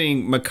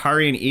cruising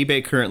Mercari and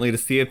eBay currently to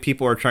see if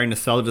people are trying to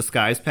sell a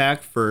disguise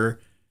pack for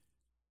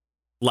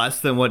less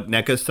than what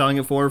NECA's selling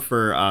it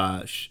for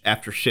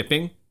after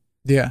shipping.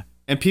 Yeah.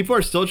 And people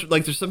are still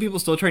like, there's some people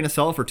still trying to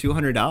sell it for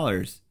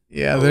 $200.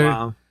 Yeah. Oh, they're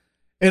wow.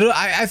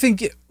 I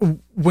think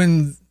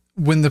when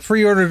the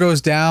pre-order goes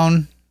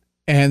down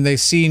and they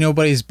see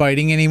nobody's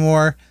biting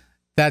anymore,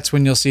 that's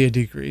when you'll see a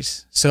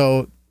decrease.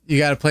 So you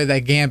got to play that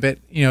gambit.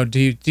 You know,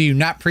 do you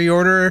not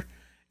pre-order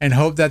and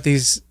hope that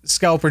these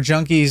scalper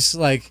junkies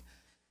like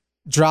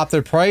drop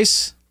their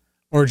price,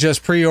 or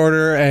just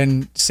pre-order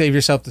and save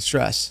yourself the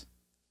stress?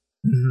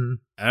 Mhm.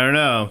 I don't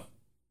know.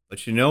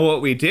 But you know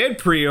what we did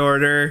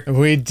pre-order?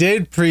 We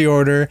did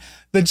pre-order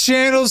the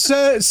Channel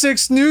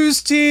 6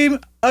 News Team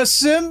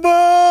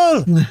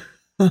Assemble.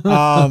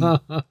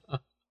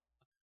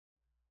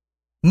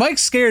 Mike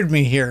scared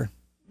me here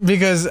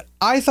because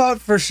I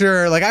thought for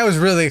sure, like I was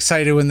really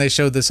excited when they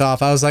showed this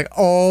off. I was like,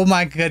 oh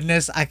my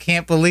goodness, I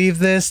can't believe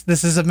this.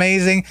 This is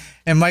amazing.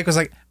 And Mike was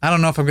like, I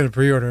don't know if I'm going to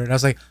pre-order it. I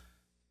was like,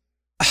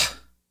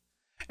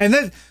 and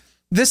then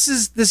this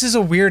is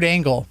a weird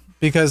angle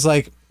because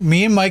like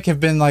me and Mike have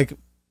been like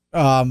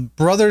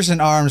brothers in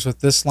arms with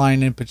this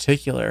line in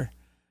particular.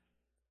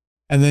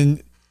 And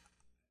then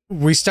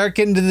we start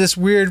getting to this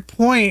weird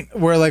point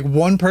where like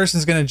one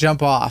person's going to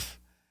jump off.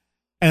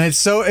 And it's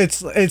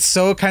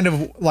so kind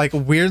of like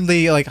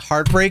weirdly like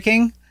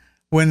heartbreaking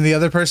when the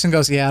other person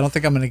goes, yeah, I don't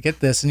think I'm going to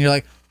get this. And you're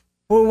like,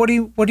 well, what do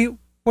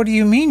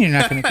you mean you're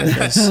not going to get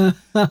this? You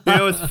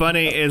know what's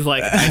funny is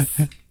like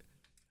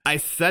I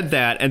said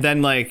that and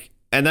then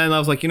I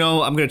was like, you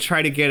know, I'm gonna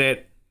try to get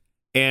it,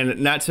 and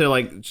not to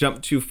like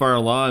jump too far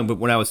along, but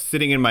when I was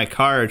sitting in my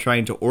car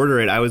trying to order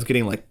it, I was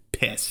getting like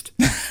pissed.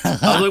 I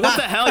was like, what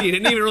the hell? You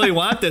didn't even really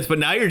want this, but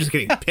now you're just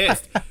getting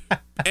pissed.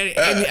 And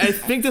I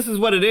think this is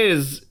what it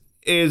is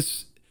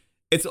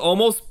it's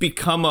almost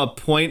become a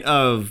point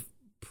of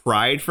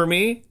pride for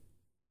me.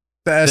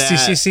 The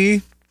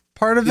SDCC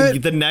part of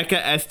it? The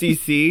NECA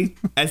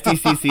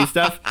SDCC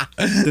stuff,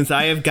 since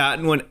I have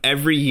gotten one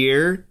every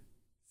year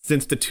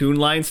since the Toon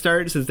line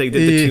started, since they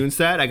did the Toon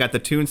set. I got the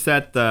Toon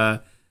set,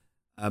 the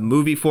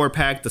movie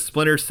 4-pack, the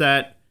Splinter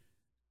set,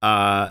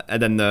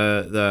 and then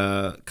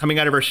the Coming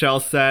Out of Our Shell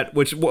set,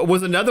 which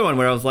was another one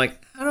where I was like,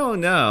 I don't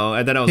know.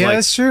 And then I was like,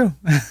 that's true.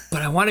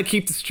 but I want to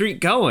keep the streak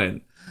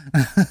going.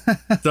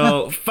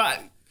 So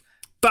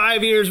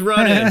 5 years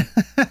running.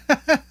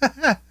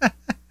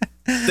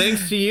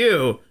 Thanks to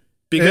you,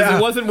 because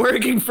it wasn't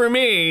working for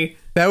me.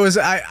 That was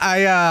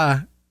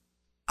I'm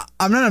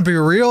gonna be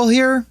real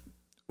here.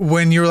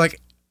 When you were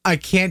like, I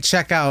can't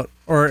check out,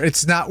 or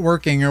it's not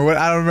working, or what,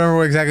 I don't remember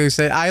what exactly you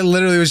said. I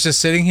literally was just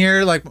sitting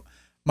here, like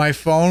my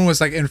phone was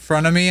like in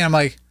front of me, and I'm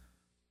like,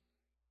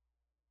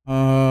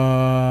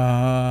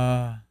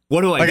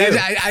 what do I like do?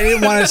 I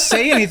didn't want to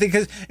say anything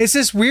because it's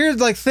this weird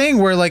like thing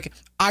where like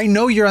I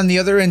know you're on the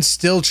other end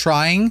still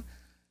trying,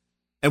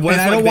 and what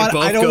and if I like, don't want, they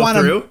both I don't go want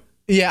through? to,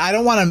 yeah, I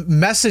don't want to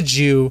message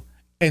you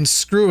and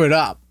screw it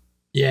up.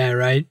 Yeah,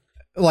 right.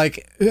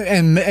 Like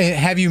and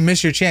have you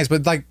miss your chance,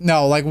 but like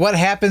no, like what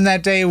happened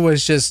that day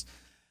was just,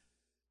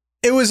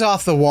 it was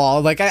off the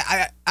wall. Like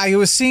I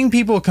was seeing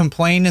people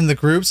complain in the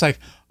groups like,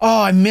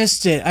 oh, I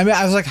missed it. I mean,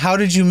 I was like, how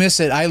did you miss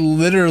it? I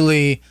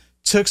literally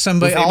took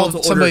somebody, was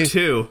able to order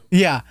two.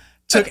 Yeah,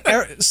 took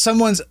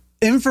someone's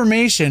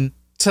information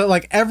to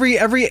like every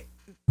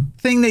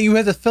thing that you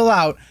had to fill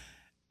out,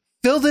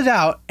 filled it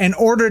out, and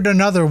ordered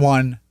another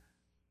one.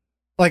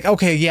 Like,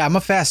 okay, yeah, I'm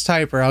a fast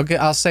typer.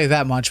 I'll say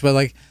that much, but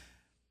like,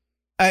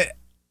 I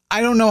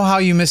don't know how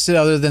you missed it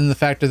other than the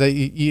factor that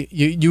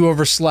you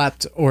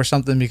overslept or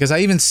something, because I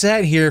even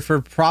sat here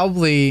for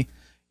probably,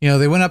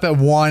 they went up at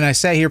 1. I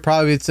sat here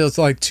probably until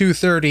like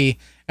 2:30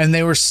 and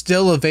they were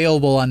still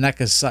available on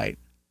NECA's site.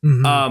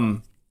 Mm-hmm.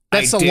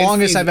 That's the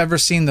longest I've ever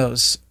seen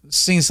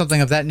something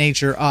of that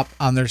nature up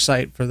on their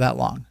site for that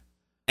long.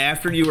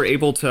 After you were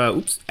able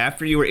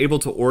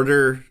to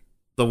order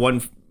the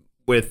one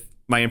with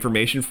my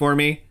information for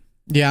me.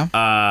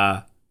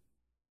 Yeah.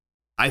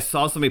 I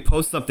saw somebody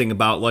post something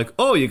about like,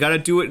 oh, you got to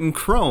do it in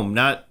Chrome,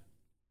 not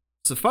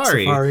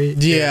Safari.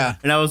 Yeah.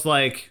 And I was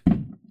like,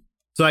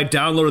 so I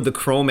downloaded the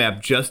Chrome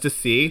app just to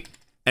see.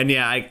 And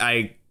yeah,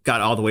 I got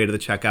all the way to the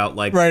checkout,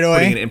 like right away.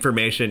 Putting in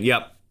information.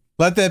 Yep.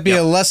 Let that be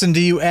a lesson to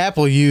you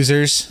Apple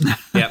users.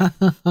 Yep.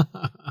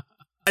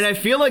 And I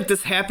feel like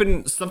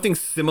something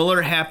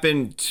similar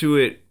happened to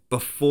it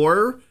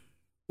before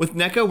with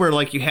NECA, where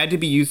like you had to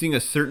be using a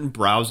certain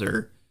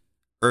browser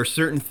or a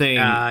certain thing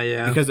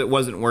because it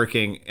wasn't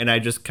working, and I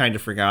just kind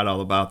of forgot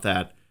all about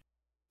that.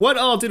 What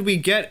all did we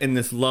get in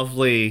this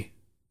lovely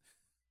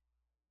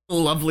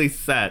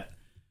set?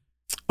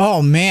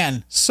 Oh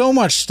man, so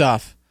much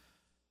stuff.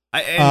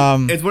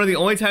 It's one of the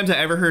only times I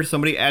ever heard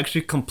somebody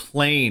actually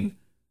complain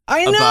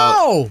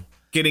about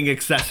getting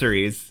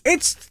accessories.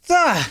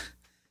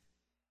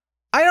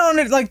 I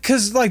don't like,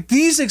 because like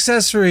these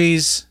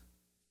accessories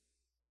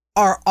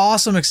are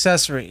awesome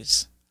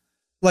accessories.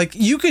 Like,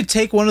 you could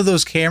take one of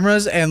those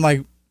cameras and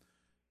like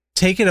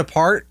take it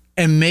apart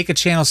and make a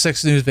Channel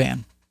 6 news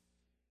van.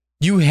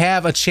 You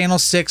have a Channel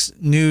 6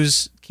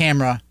 news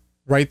camera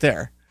right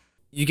there.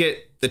 You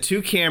get the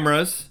 2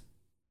 cameras,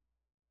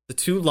 the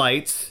 2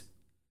 lights.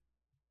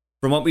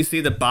 From what we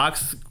see, the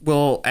box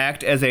will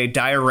act as a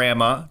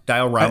diorama.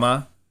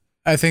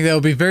 I think that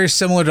will be very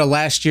similar to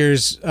last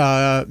year's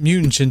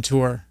Mutagen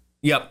tour.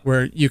 Yep.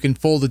 Where you can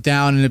fold it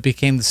down and it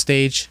became the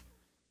stage.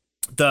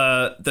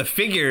 The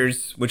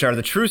figures, which are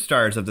the true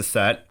stars of the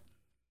set,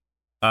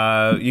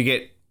 you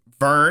get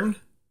Vern,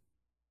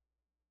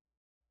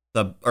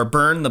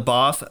 Burn the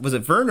boss. Was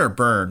it Vern or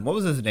Burn? What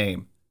was his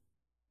name?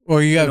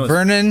 Well, you got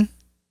Vernon,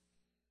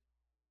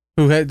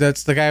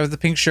 that's the guy with the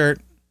pink shirt.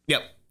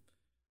 Yep.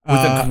 With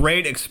a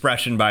great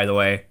expression, by the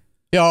way.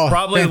 Oh,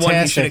 probably fantastic. The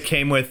one he should have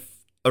came with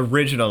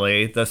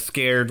originally, the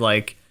scared,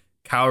 like,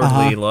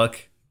 cowardly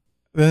look.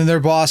 Then their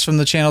boss from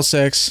the Channel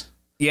 6.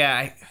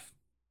 Yeah.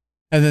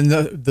 And then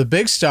the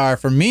big star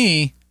for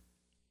me,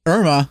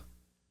 Irma.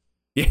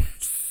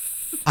 Yes.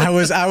 I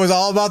was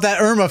all about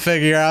that Irma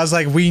figure. I was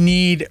like, we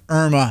need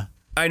Irma.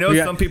 I know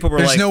some people were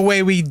there's no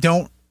way we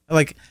don't,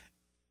 like,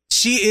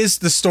 she is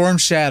the Storm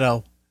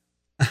Shadow.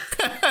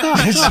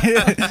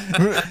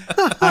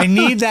 I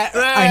need that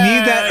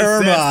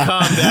Irma.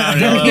 Calm down.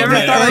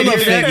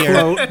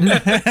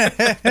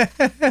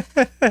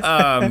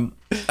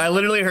 I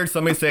literally heard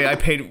somebody say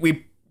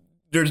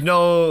there's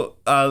no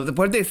what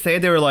did they say?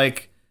 They were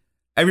like,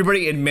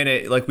 everybody admit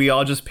it, like we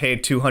all just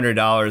paid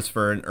 $200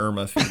 for an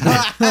Irma figure.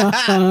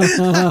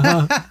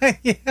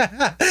 Yeah.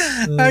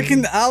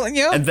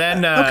 And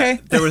then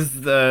there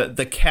was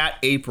the cat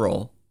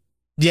April.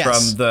 Yes.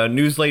 From the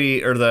news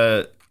lady or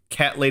the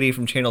cat lady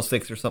from Channel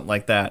 6 or something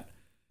like that.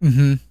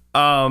 Mm-hmm.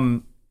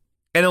 And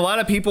a lot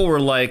of people were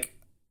like,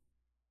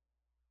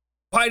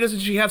 why doesn't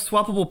she have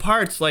swappable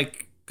parts?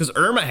 Like, because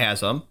Irma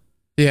has them.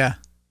 Yeah.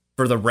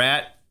 For the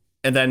rat.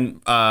 And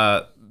then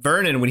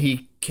Vernon, when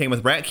he came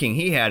with Rat King,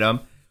 he had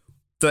them.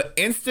 The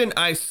instant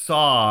I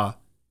saw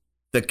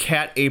the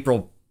cat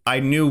April, I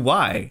knew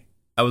why.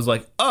 I was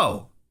like,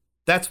 oh,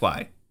 that's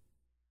why.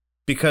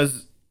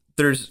 Because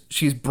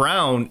she's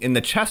brown in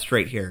the chest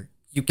right here.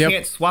 You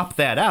can't swap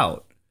that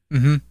out.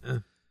 Mm-hmm.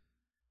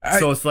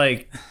 So it's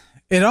like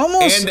it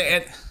almost.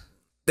 And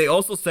they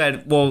also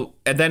said, well,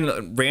 and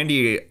then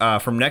Randy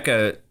from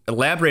NECA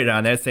elaborated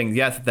on that, saying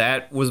yes,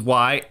 that was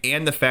why,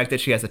 and the fact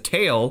that she has a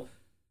tail,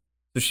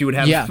 so she would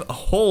have a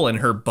hole in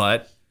her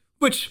butt,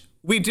 which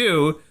we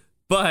do,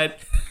 but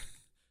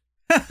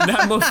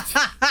not most.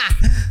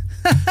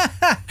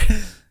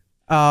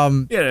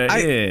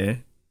 Yeah.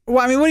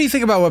 Well, I mean, what do you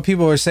think about what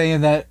people are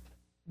saying that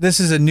this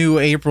is a new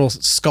April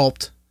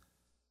sculpt?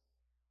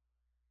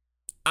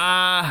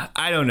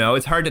 I don't know.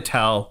 It's hard to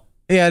tell.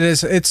 Yeah, it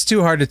is. It's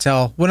too hard to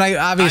tell. When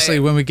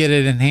we get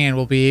it in hand,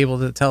 we'll be able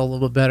to tell a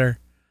little bit better.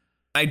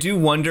 I do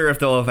wonder if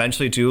they'll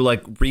eventually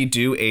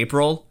redo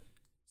April,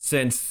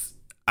 since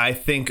I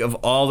think of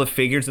all the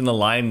figures in the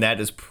line,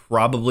 that is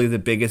probably the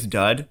biggest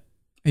dud.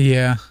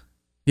 Yeah.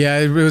 Yeah,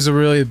 it was a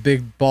really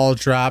big ball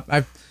drop.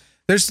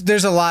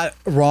 There's a lot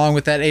wrong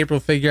with that April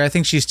figure. I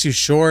think she's too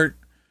short.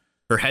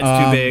 Her head's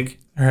too big.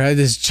 Her head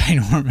is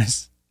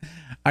ginormous.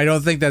 I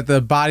don't think that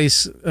the body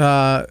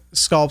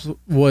sculpt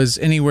was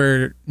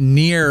anywhere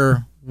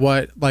near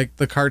what like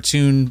the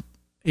cartoon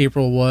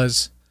April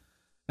was.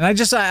 And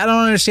I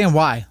don't understand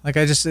why. Like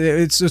it's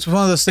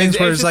one of those things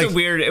where it's like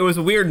it was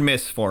a weird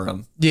miss for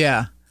him.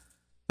 Yeah.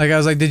 Like I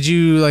was like, did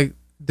you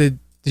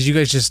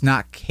guys just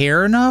not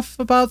care enough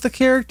about the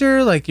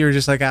character? Like you were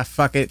just like,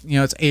 fuck it. You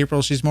know, it's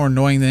April. She's more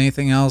annoying than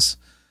anything else.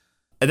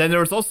 And then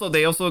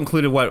they also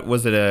included, what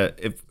was it?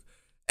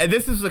 And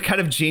this is the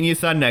kind of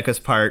genius on NECA's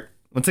part.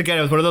 Once again,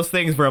 it was one of those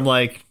things where I'm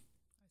like,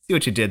 see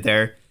what you did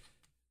there.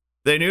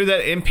 They knew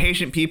that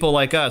impatient people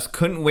like us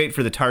couldn't wait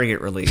for the Target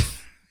release.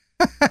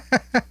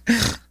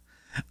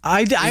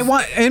 I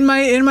want, in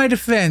my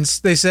defense,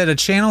 they said a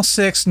Channel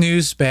 6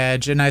 news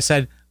badge, and I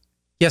said,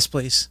 yes,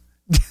 please.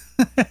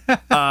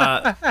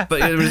 But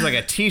it was like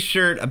a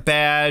t-shirt, a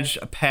badge,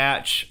 a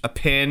patch, a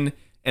pin,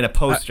 and a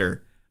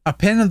poster. A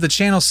pin of the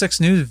Channel 6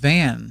 news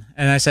van,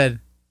 and I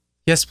said,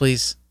 yes,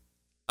 please.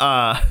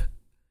 Yeah.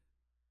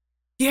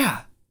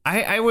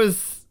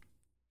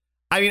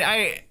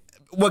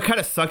 What kind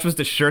of sucked was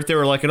the shirt. They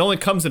were like, it only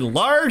comes in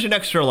large and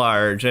extra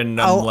large, and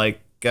I'm like,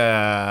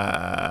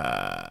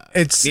 neither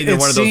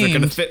one of those are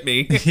going to fit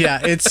me.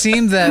 Yeah, it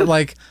seemed that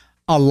like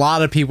a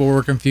lot of people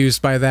were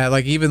confused by that.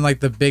 Like even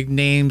like the big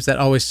names that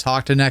always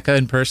talk to NECA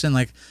in person.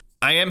 Like,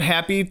 I am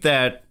happy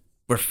that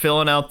we're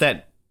filling out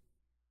that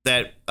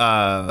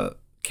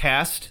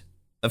cast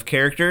of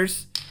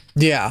characters.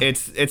 Yeah,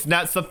 it's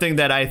not something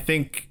that I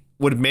think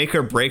would make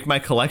or break my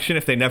collection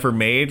if they never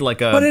made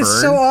like a. But it's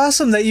burn. so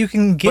awesome that you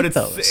can get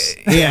those.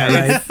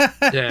 Yeah,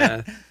 Right.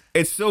 Yeah.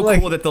 It's so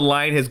cool that the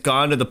line has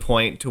gone to the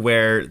point to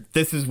where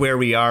this is where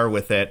we are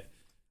with it.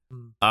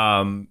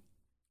 And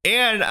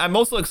I'm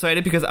also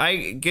excited because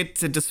I get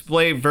to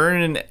display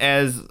Vernon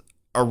as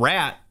a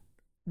rat.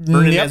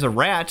 As a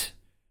rat.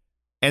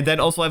 And then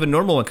also have a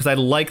normal one because I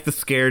like the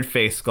scared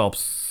face sculpt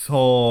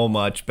so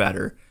much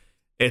better.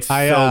 It's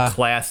so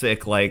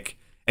classic. Like,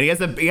 and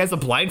he has a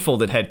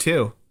blindfolded head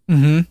too.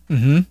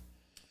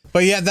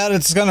 But yeah, that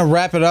it's gonna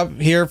wrap it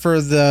up here for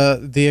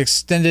the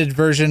extended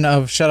version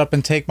of Shut Up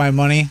and Take My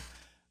Money.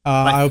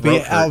 I'll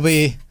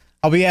be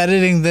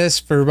editing this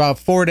for about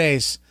 4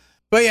 days.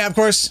 But yeah, of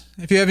course,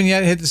 if you haven't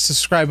yet, hit the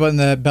subscribe button,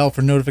 the bell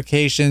for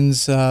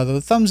notifications, the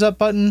thumbs up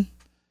button.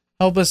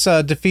 Help us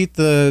defeat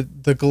the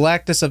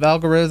Galactus of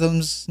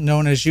algorithms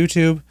known as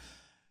YouTube.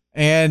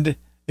 And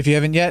if you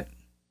haven't yet,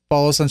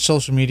 follow us on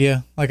social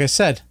media. Like I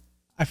said,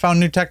 I found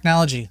new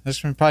technology. There's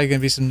probably going to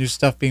be some new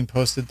stuff being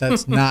posted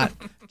that's not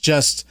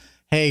just,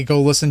 hey,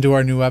 go listen to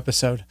our new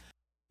episode.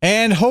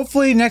 And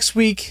hopefully next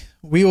week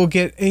we will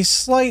get a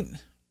slight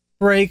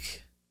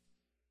break.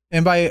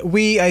 And by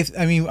we, I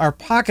mean our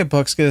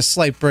pocketbooks get a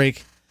slight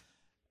break.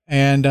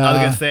 And I was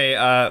going to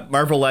say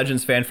Marvel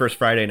Legends Fan First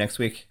Friday next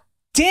week.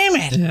 Damn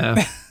it.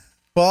 Yeah.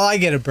 Well, I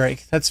get a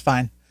break. That's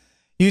fine.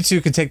 You two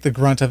can take the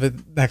grunt of it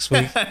next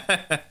week.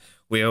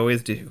 We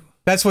always do.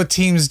 That's what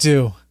teams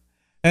do.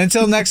 And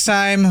until next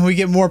time, we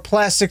get more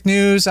plastic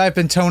news. I've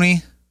been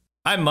Tony.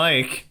 I'm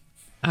Mike.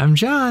 I'm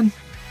John.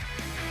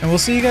 And we'll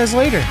see you guys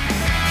later.